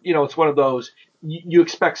 it's just it's one of those. You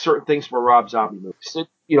expect certain things from a Rob Zombie movie. So,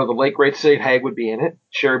 the late great Sid Haig would be in it.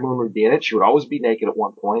 Sherry Moon would be in it. She would always be naked at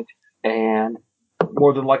one point, and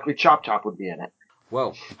more than likely Chop Chop would be in it.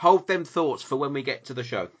 Well, hold them thoughts for when we get to the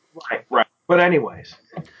show. Right. But anyways,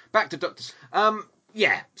 back to Doctor.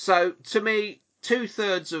 Yeah. So to me,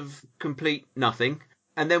 2/3 of complete nothing,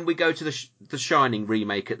 and then we go to the Shining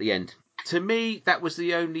remake at the end. To me, that was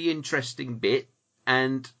the only interesting bit,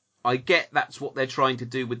 and I get that's what they're trying to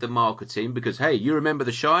do with the marketing, because, hey, you remember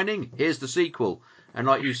The Shining? Here's the sequel. And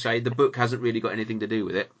like you say, the book hasn't really got anything to do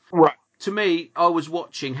with it. Right. To me, I was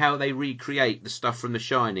watching how they recreate the stuff from The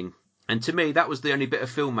Shining. And to me, that was the only bit of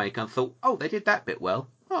filmmaking I thought, oh, they did that bit well.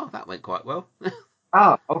 Oh, that went quite well.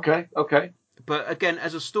 Okay. But again,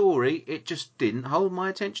 as a story, it just didn't hold my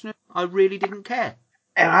attention. I really didn't care.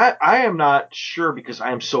 And I am not sure, because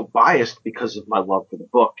I am so biased because of my love for the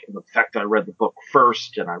book and the fact that I read the book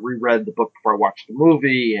first and I reread the book before I watched the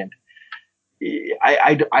movie, and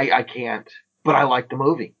I can't, but I like the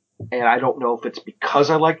movie. And I don't know if it's because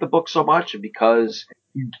I like the book so much and because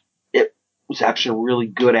it was actually a really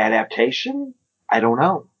good adaptation. I don't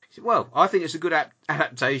know. Well, I think it's a good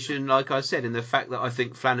adaptation, like I said, in the fact that I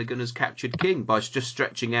think Flanagan has captured King by just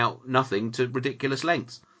stretching out nothing to ridiculous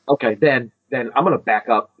lengths. Okay, then I'm going to back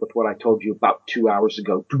up with what I told you about 2 hours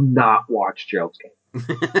ago. Do not watch Gerald's Game.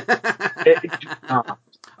 Do not.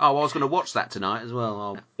 Oh, I was going to watch that tonight as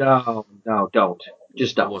well. No, don't.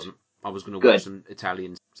 Just don't. I wasn't. I was going to Good. watch some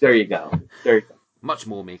Italian. There you go. Much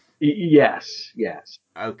more me. Yes.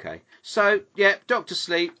 Okay. So, yeah, Dr.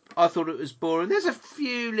 Sleep, I thought it was boring. There's a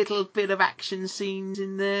few little bit of action scenes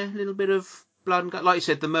in there, a little bit of blood and guts. Like you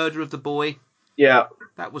said, the murder of the boy. Yeah.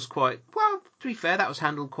 That was quite, well, to be fair, that was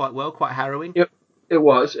handled quite well, quite harrowing. Yep. It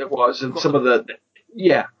was. And some of the,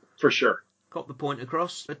 yeah, for sure. Got the point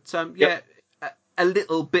across. But, Yep. a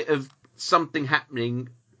little bit of something happening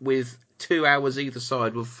with 2 hours either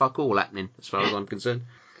side with fuck all happening, as far as I'm concerned.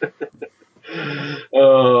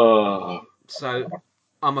 So,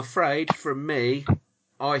 I'm afraid, from me,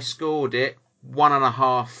 I scored it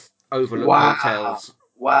 1.5 overlooked hotels.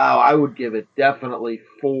 Wow, I would give it definitely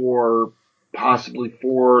 4, possibly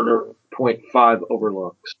 4.5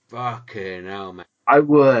 overlooks. Fucking hell, man. I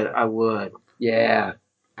would. Yeah.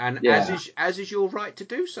 And Yeah. as is your right to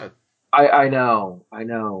do so. I know.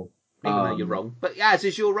 Even though you're wrong. But as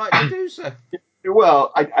is your right to do so.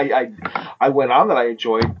 Well, I went on that I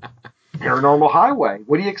enjoyed Paranormal Highway.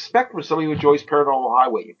 What do you expect from somebody who enjoys Paranormal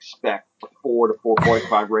Highway? You expect a 4 to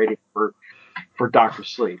 4.5 rating for Dr.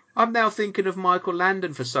 Sleep. I'm now thinking of Michael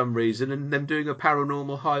Landon for some reason and them doing a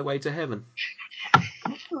Paranormal Highway to Heaven.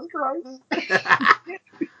 Jesus Christ.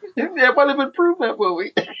 That might have improved that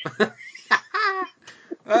movie.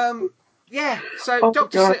 Yeah, so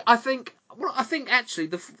Dr. Sleep, I think actually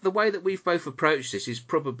the way that we've both approached this is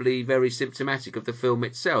probably very symptomatic of the film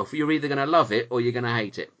itself. You're either going to love it or you're going to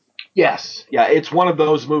hate it. Yes, yeah, it's one of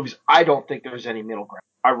those movies. I don't think there's any middle ground.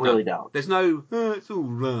 I really don't. There's no, it's all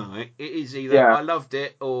right. It is either I loved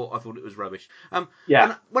it or I thought it was rubbish.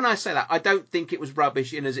 Yeah. When I say that, I don't think it was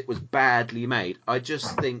rubbish in as it was badly made. I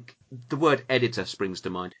just think the word editor springs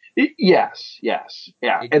to mind. Yes, yeah.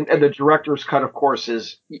 And the director's cut, of course,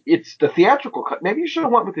 it's the theatrical cut. Maybe you should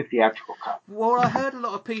have went with the theatrical cut. Well, I heard a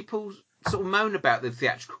lot of people sort of moan about the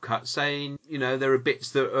theatrical cut, saying, there are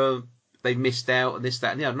bits that they missed out and this,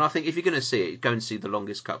 that, and the other. And I think if you're going to see it, go and see the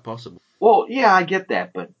longest cut possible. Well, yeah, I get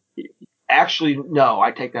that, but actually, no,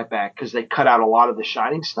 I take that back because they cut out a lot of the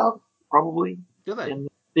Shining stuff, probably. Do they? In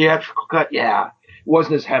the theatrical cut, yeah. It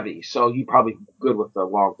wasn't as heavy, so you probably good with the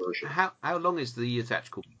long version. How long is the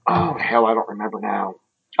theatrical? Oh, hell, I don't remember now.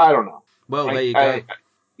 I don't know. Well, there you go.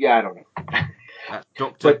 I don't know.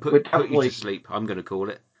 Doctor, put you to sleep, I'm going to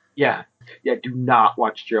call it. Yeah, do not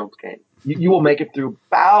watch Gerald's Game. You will make it through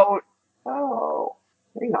about,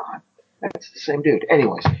 hang on. That's the same dude.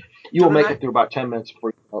 Anyways, you will make it through about 10 minutes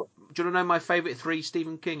before you go. Do you want to know my favourite 3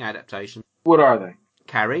 Stephen King adaptations? What are they?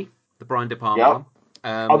 Carrie, the Brian De Palma one.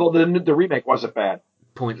 Although the remake wasn't bad.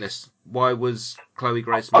 Pointless. Why was Chloe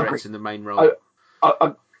Grace Moretz in the main role?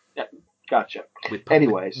 Yeah, gotcha.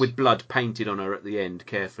 Anyways. With blood painted on her at the end,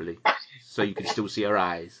 carefully. So you can still see her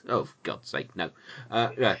eyes. Oh, for God's sake, no.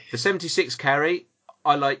 The 76 Carrie,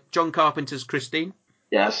 I like John Carpenter's Christine.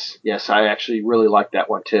 Yes, I actually really like that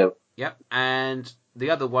one too. Yep, and the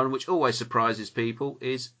other one, which always surprises people,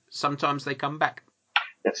 is Sometimes They Come Back.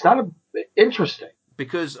 That's not interesting.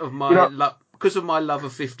 Because of my because of my love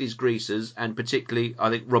of 50s greasers, and particularly, I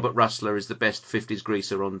think Robert Russler is the best 50s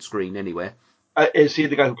greaser on screen anywhere. Is he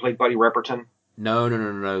the guy who played Buddy Repperton?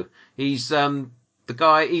 No. He's the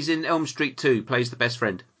guy. He's in Elm Street 2. Plays the best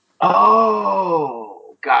friend.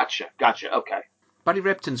 Oh, gotcha. Okay. Buddy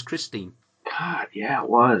Repton's Christine. God, yeah, it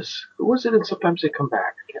was. Who was it in Sometimes They Come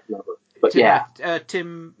Back? I can't remember. But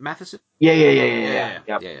Tim Matheson. Yeah.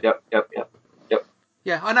 Yep.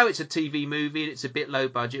 Yeah, I know it's a TV movie and it's a bit low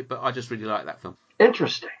budget, but I just really like that film.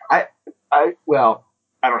 Interesting.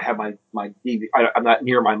 I don't have my DVD. I'm not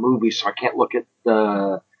near my movies, so I can't look at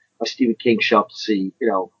my Stephen King shelf to see,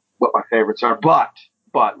 what my favorites are.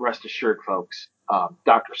 But rest assured, folks,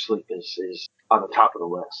 Doctor Sleep is on the top of the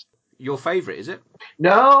list. Your favourite, is it?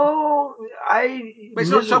 No, But it's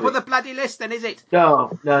not top of the bloody list, then, is it?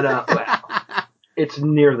 No. It's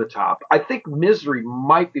near the top. I think Misery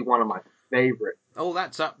might be one of my favorite. Oh,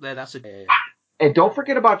 that's up there. That's a. And don't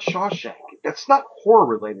forget about Shawshank. That's not horror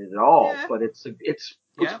related at all, Yeah. but it's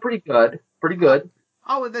pretty good. Pretty good.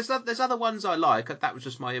 Oh, there's other ones I like. That was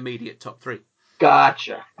just my immediate top 3.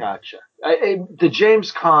 Gotcha. The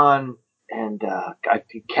James Caan and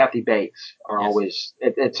Kathy Bates are always.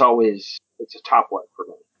 It's a top one for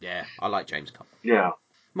me. Yeah, I like James Caan. Yeah.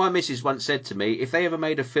 My missus once said to me, if they ever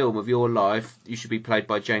made a film of your life, you should be played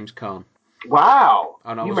by James Caan. Wow.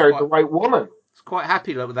 And I you was married the right woman. I was quite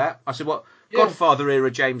happy with that. I said, what, Godfather era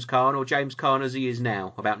James Caan or James Caan as he is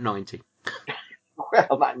now, about 90?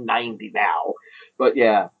 Well, not 90 now, but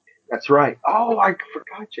yeah, that's right. Oh, I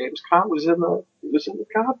forgot James Caan was in the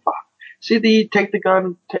Godfather. See take the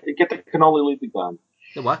gun, get the cannoli, leave the gun.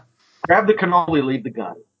 The what? Grab the cannoli, leave the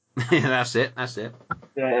gun. Yeah, that's it.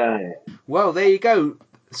 Yeah. Well, there you go.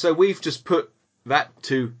 So we've just put that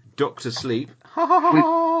to Dr. Sleep.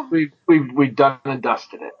 We've done and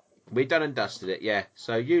dusted it. We've done and dusted it, yeah.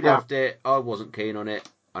 So you loved it. I wasn't keen on it,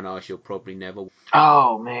 and I shall probably never.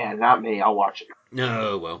 Oh man, not me. I'll watch it.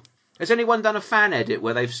 No, well. Has anyone done a fan edit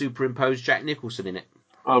where they've superimposed Jack Nicholson in it?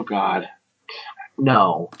 Oh God.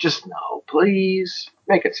 No, just no, please.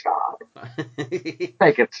 Make it stop.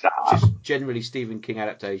 Make it stop. Just generally Stephen King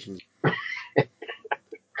adaptations.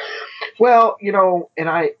 Well, and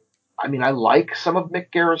I like some of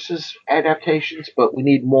Mick Garris's adaptations, but we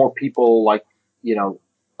need more people like,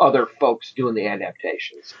 other folks doing the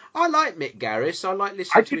adaptations. I like Mick Garris. I like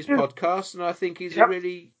listening to his podcast, and I think he's a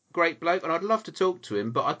really great bloke, and I'd love to talk to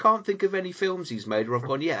him, but I can't think of any films he's made where I've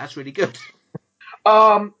gone, yeah, that's really good.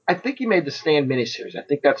 I think he made the Stand miniseries. I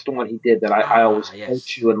think that's the one he did that I always go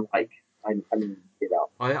to and like.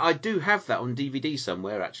 I do have that on DVD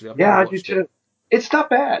somewhere, actually. I do too. It's not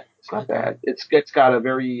bad. It's not bad. It's got a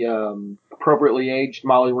very appropriately aged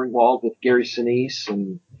Molly Ringwald with Gary Sinise,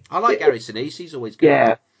 and I like Gary Sinise. He's always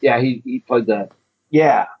good. Yeah. He played the.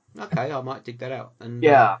 Yeah. Okay, I might dig that out. And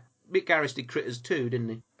Mick Garris did Critters too, didn't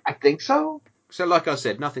he? I think so. So, like I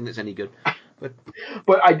said, nothing that's any good.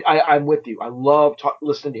 But I'm with you. I love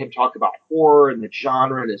listening to him talk about horror and the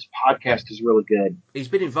genre, and his podcast is really good. He's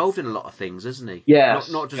been involved in a lot of things, hasn't he? Yes.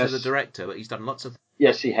 Not just as a director, but he's done lots of.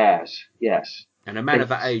 Yes, he has. Yes. And a man of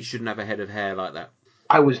that age shouldn't have a head of hair like that.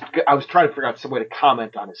 I was trying to figure out some way to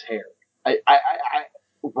comment on his hair.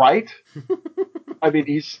 Right? I mean,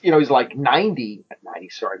 he's like 90.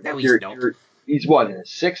 Sorry. No, he's not. He's what, in his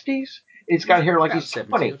 60s? He's got hair like he's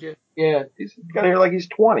 20. Yeah, he's got hair like he's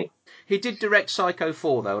 20. He did direct Psycho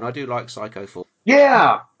 4, though, and I do like Psycho 4.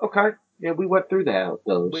 Yeah, okay. Yeah, we went through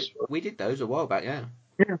those. We did those a while back, yeah.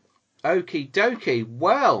 Yeah. Okie dokie.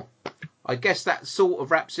 Well, I guess that sort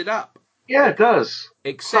of wraps it up. Yeah, it does.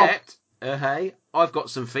 Except, hey, I've got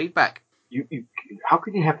some feedback. How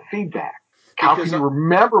can you have feedback? How can you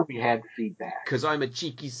remember we had feedback? Because I'm a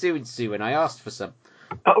cheeky Sue and I asked for some.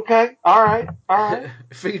 Okay, all right.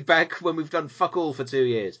 Feedback when we've done fuck all for 2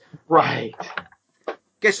 years. Right.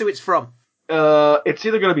 Guess who it's from? It's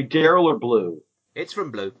either going to be Daryl or Blue. It's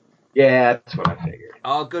from Blue. Yeah, that's what I figured.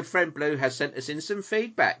 Our good friend Blue has sent us in some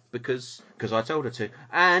feedback because I told her to.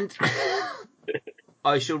 And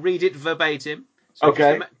I shall read it verbatim. So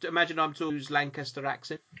okay. Imagine I'm talking his Lancaster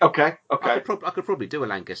accent. Okay. I could probably do a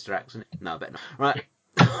Lancaster accent. No, I bet not. Right.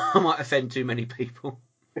 I might offend too many people.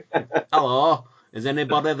 Hello. Is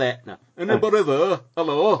anybody there? No. Anybody there?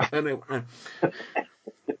 Hello?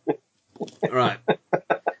 Right.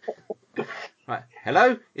 Right.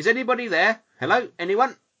 Hello? Is anybody there? Hello?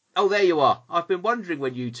 Anyone? Oh, there you are. I've been wondering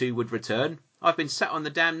when you two would return. I've been sat on the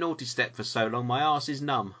damn naughty step for so long, my arse is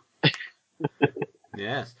numb.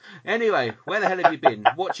 Yes. Anyway, where the hell have you been?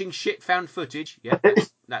 Watching shit found footage? Yeah,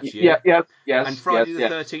 that's you. Yes. And Friday the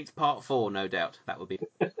 13th, part 4, no doubt. That would be.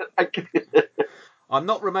 I'm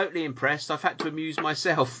not remotely impressed. I've had to amuse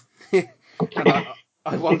myself. And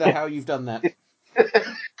I wonder how you've done that.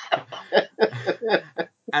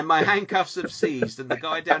 And my handcuffs have seized, and the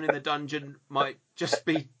guy down in the dungeon might just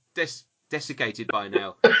be desiccated by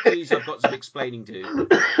now. Please, I've got some explaining to do.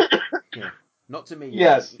 Yeah. Not to me.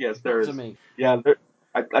 Yes, there is. To me. Yeah,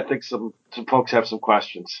 I think some folks have some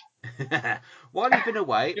questions. While you've been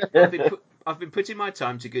away, I've been putting my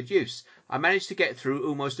time to good use. I managed to get through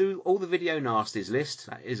almost all the video nasties list.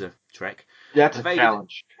 That is a trek. That's a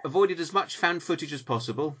challenge. Avoided as much found footage as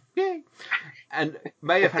possible. Yay. And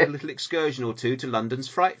may have had a little excursion or two to London's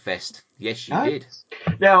Fright Fest. Yes, you did.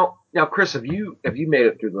 Now, Chris, have you made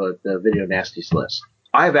it through the Video Nasties list?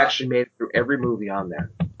 I have actually made it through every movie on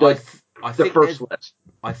there. I The think first list.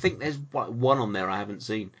 I think there's one on there I haven't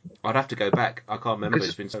seen. I'd have to go back. I can't remember.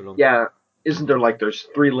 It's been so long. Yeah, isn't there like there's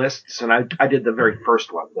 3 lists, and I did the very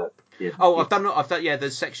first one. I've done. Yeah,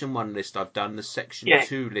 the section 1 list I've done. The section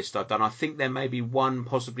 2 list I've done. I think there may be 1,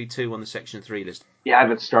 possibly 2 on the section 3 list. Yeah, I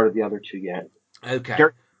haven't started the other 2 yet. Okay.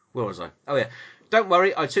 Where was I? Oh yeah. Don't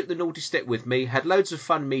worry, I took the naughty step with me. Had loads of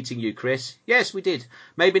fun meeting you, Chris. Yes, we did.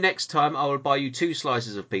 Maybe next time I will buy you 2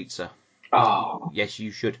 slices of pizza. Oh. Yes,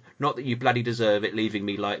 you should. Not that you bloody deserve it, leaving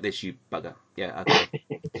me like this, you bugger. Yeah, okay.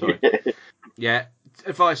 Sorry. Yeah,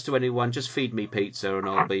 advice to anyone, just feed me pizza and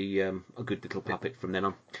I'll be a good little puppet from then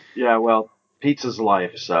on. Yeah, well, pizza's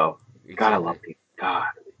life, so Exactly. God, I love pizza. God.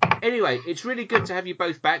 Anyway, it's really good to have you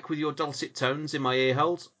both back with your dulcet tones in my ear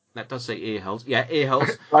holes. That does say ear holes. Yeah, ear holes.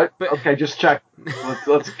 Right? But... Okay, just check.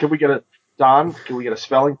 Can we get a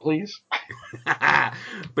spelling, please?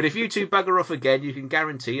 But if you two bugger off again, you can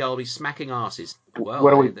guarantee I'll be smacking arses. Well,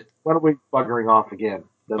 when are we buggering off again?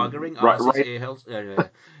 Buggering arses, ear holes.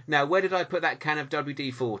 Now, where did I put that can of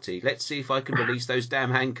WD-40? Let's see if I can release those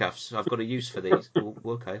damn handcuffs. I've got a use for these.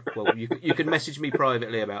 Okay. Well, you can message me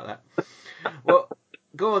privately about that. Well,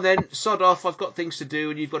 go on then. Sod off. I've got things to do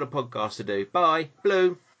and you've got a podcast to do. Bye.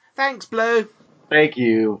 Blue. Thanks, Blue. Thank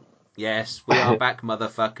you. Yes, we are back,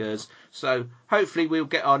 motherfuckers. So, hopefully we'll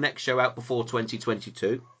get our next show out before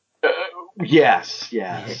 2022. Yes.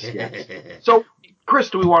 So, Chris,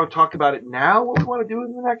 do we want to talk about it now, what we want to do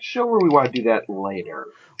in the next show, or we want to do that later?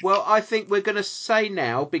 Well, I think we're going to say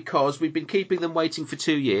now, because we've been keeping them waiting for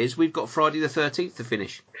 2 years. We've got Friday the 13th to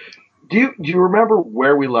finish. Do you remember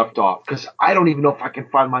where we left off? Because I don't even know if I can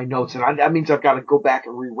find my notes, and that means I've got to go back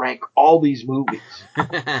and re-rank all these movies.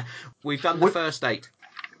 We've done the first 8.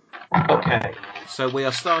 Okay. So we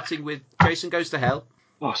are starting with Jason Goes to Hell.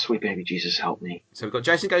 Oh, sweet baby Jesus, help me. So we've got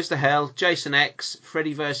Jason Goes to Hell, Jason X,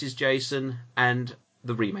 Freddy vs. Jason, and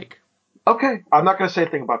the remake. Okay. I'm not going to say a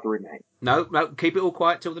thing about the remake. No, keep it all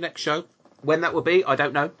quiet till the next show. When that will be, I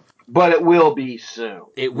don't know. But it will be soon.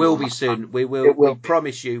 It will be soon. We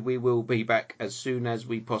promise you we will be back as soon as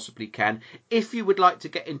we possibly can. If you would like to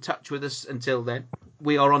get in touch with us until then,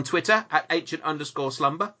 we are on Twitter at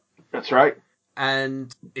ancient_slumber. That's right.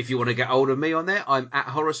 And if you want to get hold of me on there, I'm at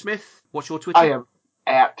Horrorsmith. What's your Twitter? I am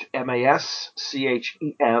at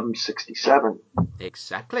MASCHEM67.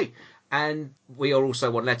 Exactly. And we are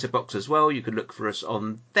also on Letterboxd as well. You can look for us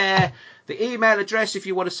on there. The email address, if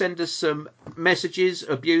you want to send us some messages,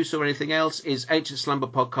 abuse or anything else, is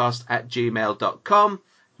ancientslumberpodcast@gmail.com.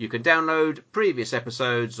 You can download previous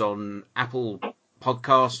episodes on Apple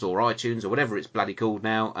Podcasts or iTunes or whatever it's bloody called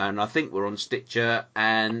now. And I think we're on Stitcher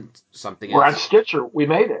and something else. We're on Stitcher. We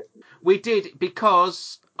made it. We did,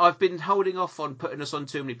 because I've been holding off on putting us on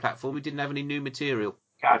too many platforms. We didn't have any new material.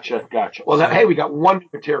 Gotcha. Well, hey, we got one new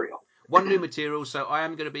material. One new material, so I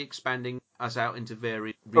am going to be expanding us out into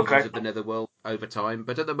various regions of the netherworld over time.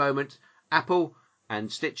 But at the moment, Apple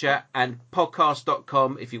and Stitcher and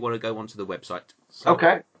podcast.com if you want to go onto the website. So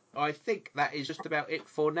okay. I think that is just about it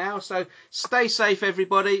for now. So stay safe,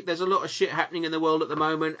 everybody. There's a lot of shit happening in the world at the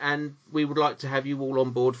moment, and we would like to have you all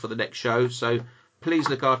on board for the next show. So please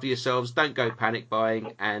look after yourselves. Don't go panic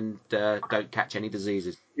buying, and don't catch any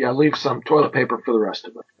diseases. Yeah, leave some toilet paper for the rest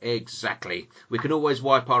of us. Exactly. We can always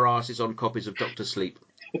wipe our asses on copies of Dr. Sleep.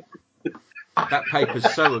 That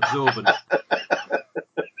paper's so absorbent.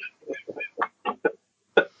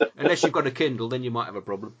 Unless you've got a Kindle, then you might have a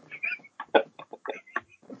problem.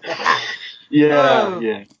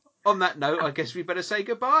 Yeah. On that note, I guess we better say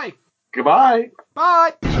goodbye. Goodbye.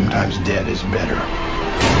 Bye. Sometimes dead is better.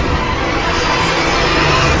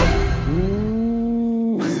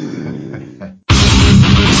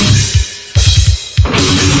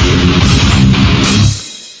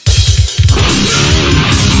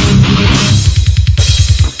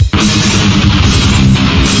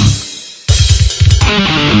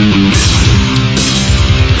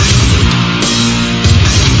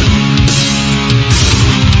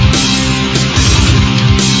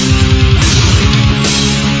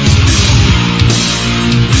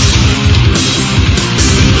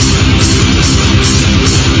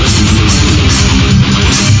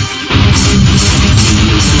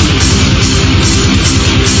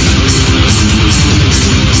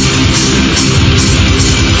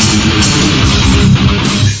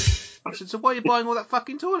 So why are you buying all that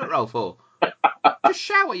fucking toilet roll for? Just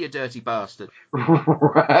shower, you dirty bastard.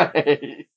 Right.